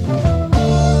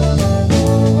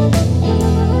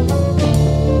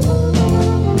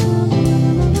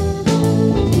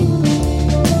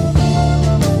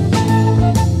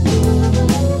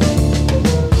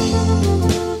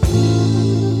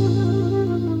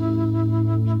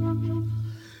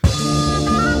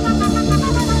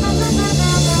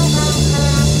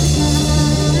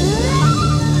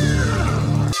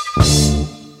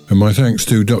 And my thanks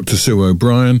to Dr. Sue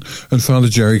O'Brien and Father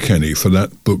Jerry Kenny for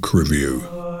that book review.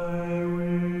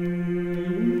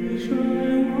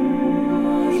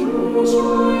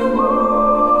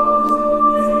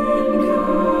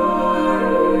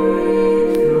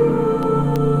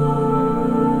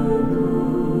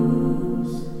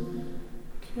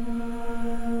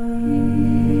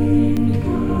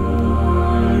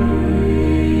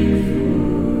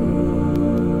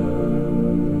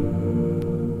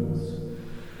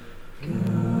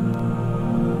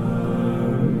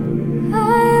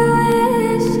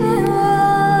 I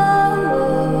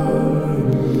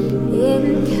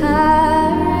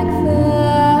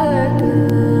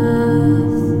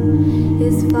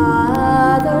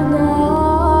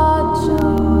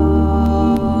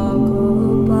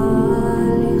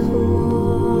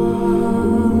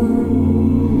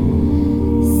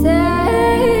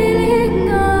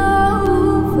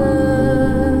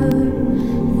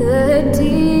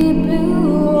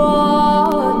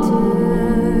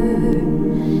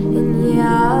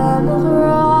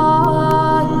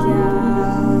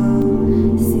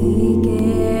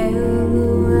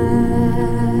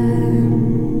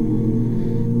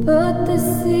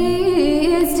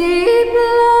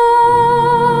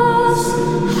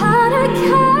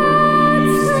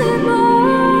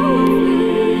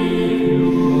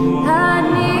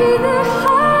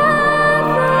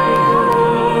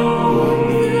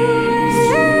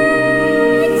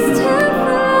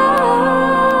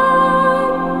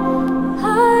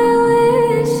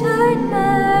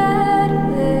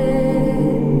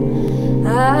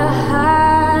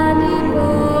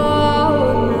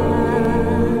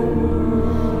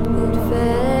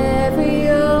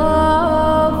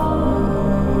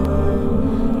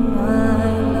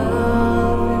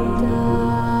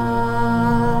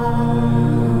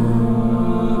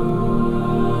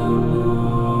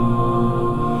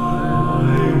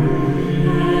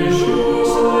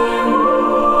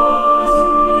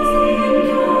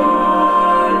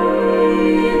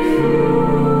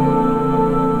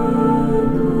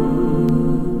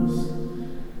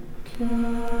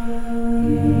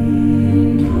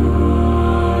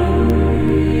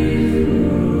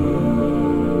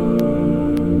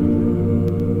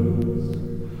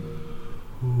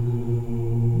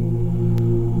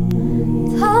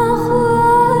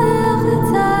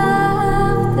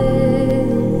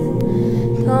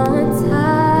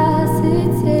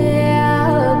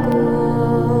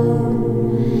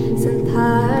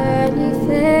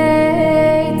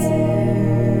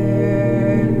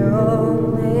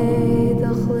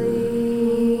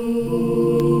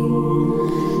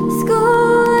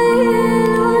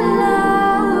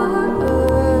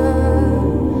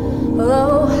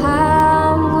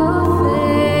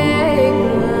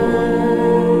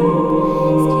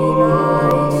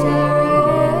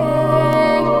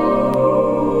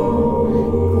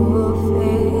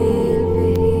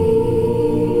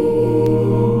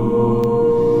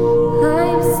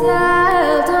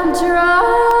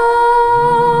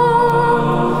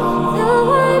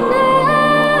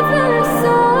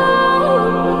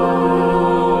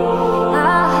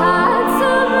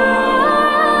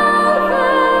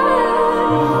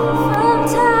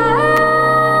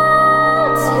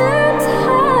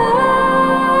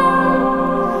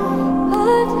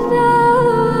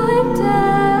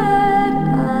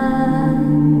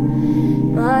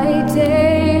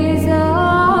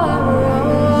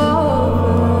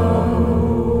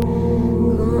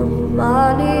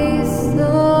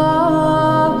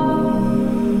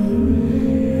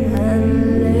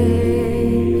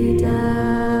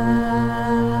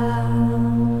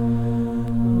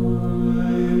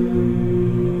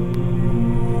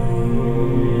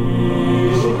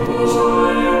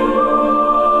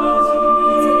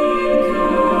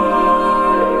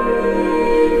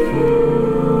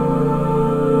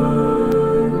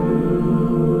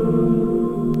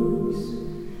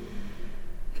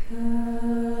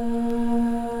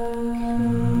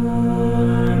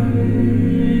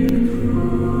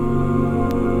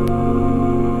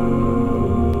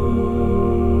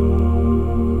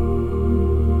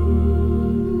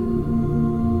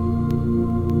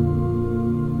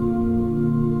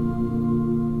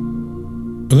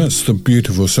That's the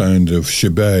beautiful sound of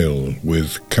Shebale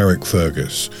with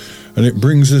Carrickfergus. And it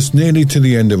brings us nearly to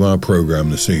the end of our programme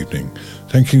this evening.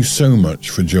 Thank you so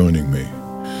much for joining me.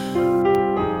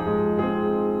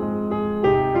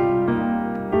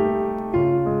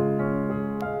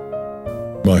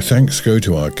 My thanks go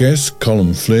to our guests,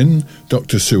 Colm Flynn,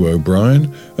 Dr. Sue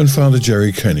O'Brien and Father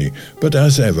Jerry Kenny. But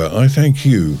as ever, I thank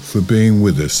you for being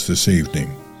with us this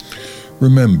evening.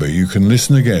 Remember, you can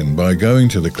listen again by going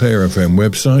to the Clare FM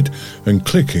website and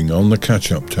clicking on the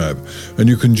Catch-Up tab. And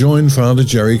you can join Father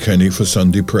Jerry Kenny for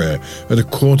Sunday prayer at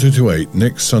 7:45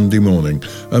 next Sunday morning.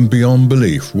 And Beyond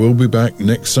Belief will be back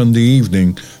next Sunday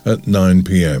evening at 9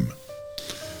 p.m.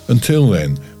 Until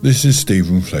then, this is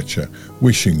Stephen Fletcher,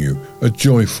 wishing you a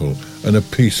joyful and a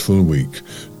peaceful week.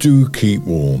 Do keep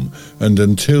warm, and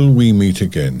until we meet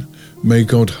again, may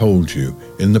God hold you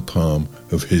in the palm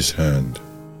of his hand.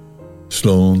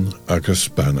 Slán agus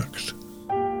beannacht.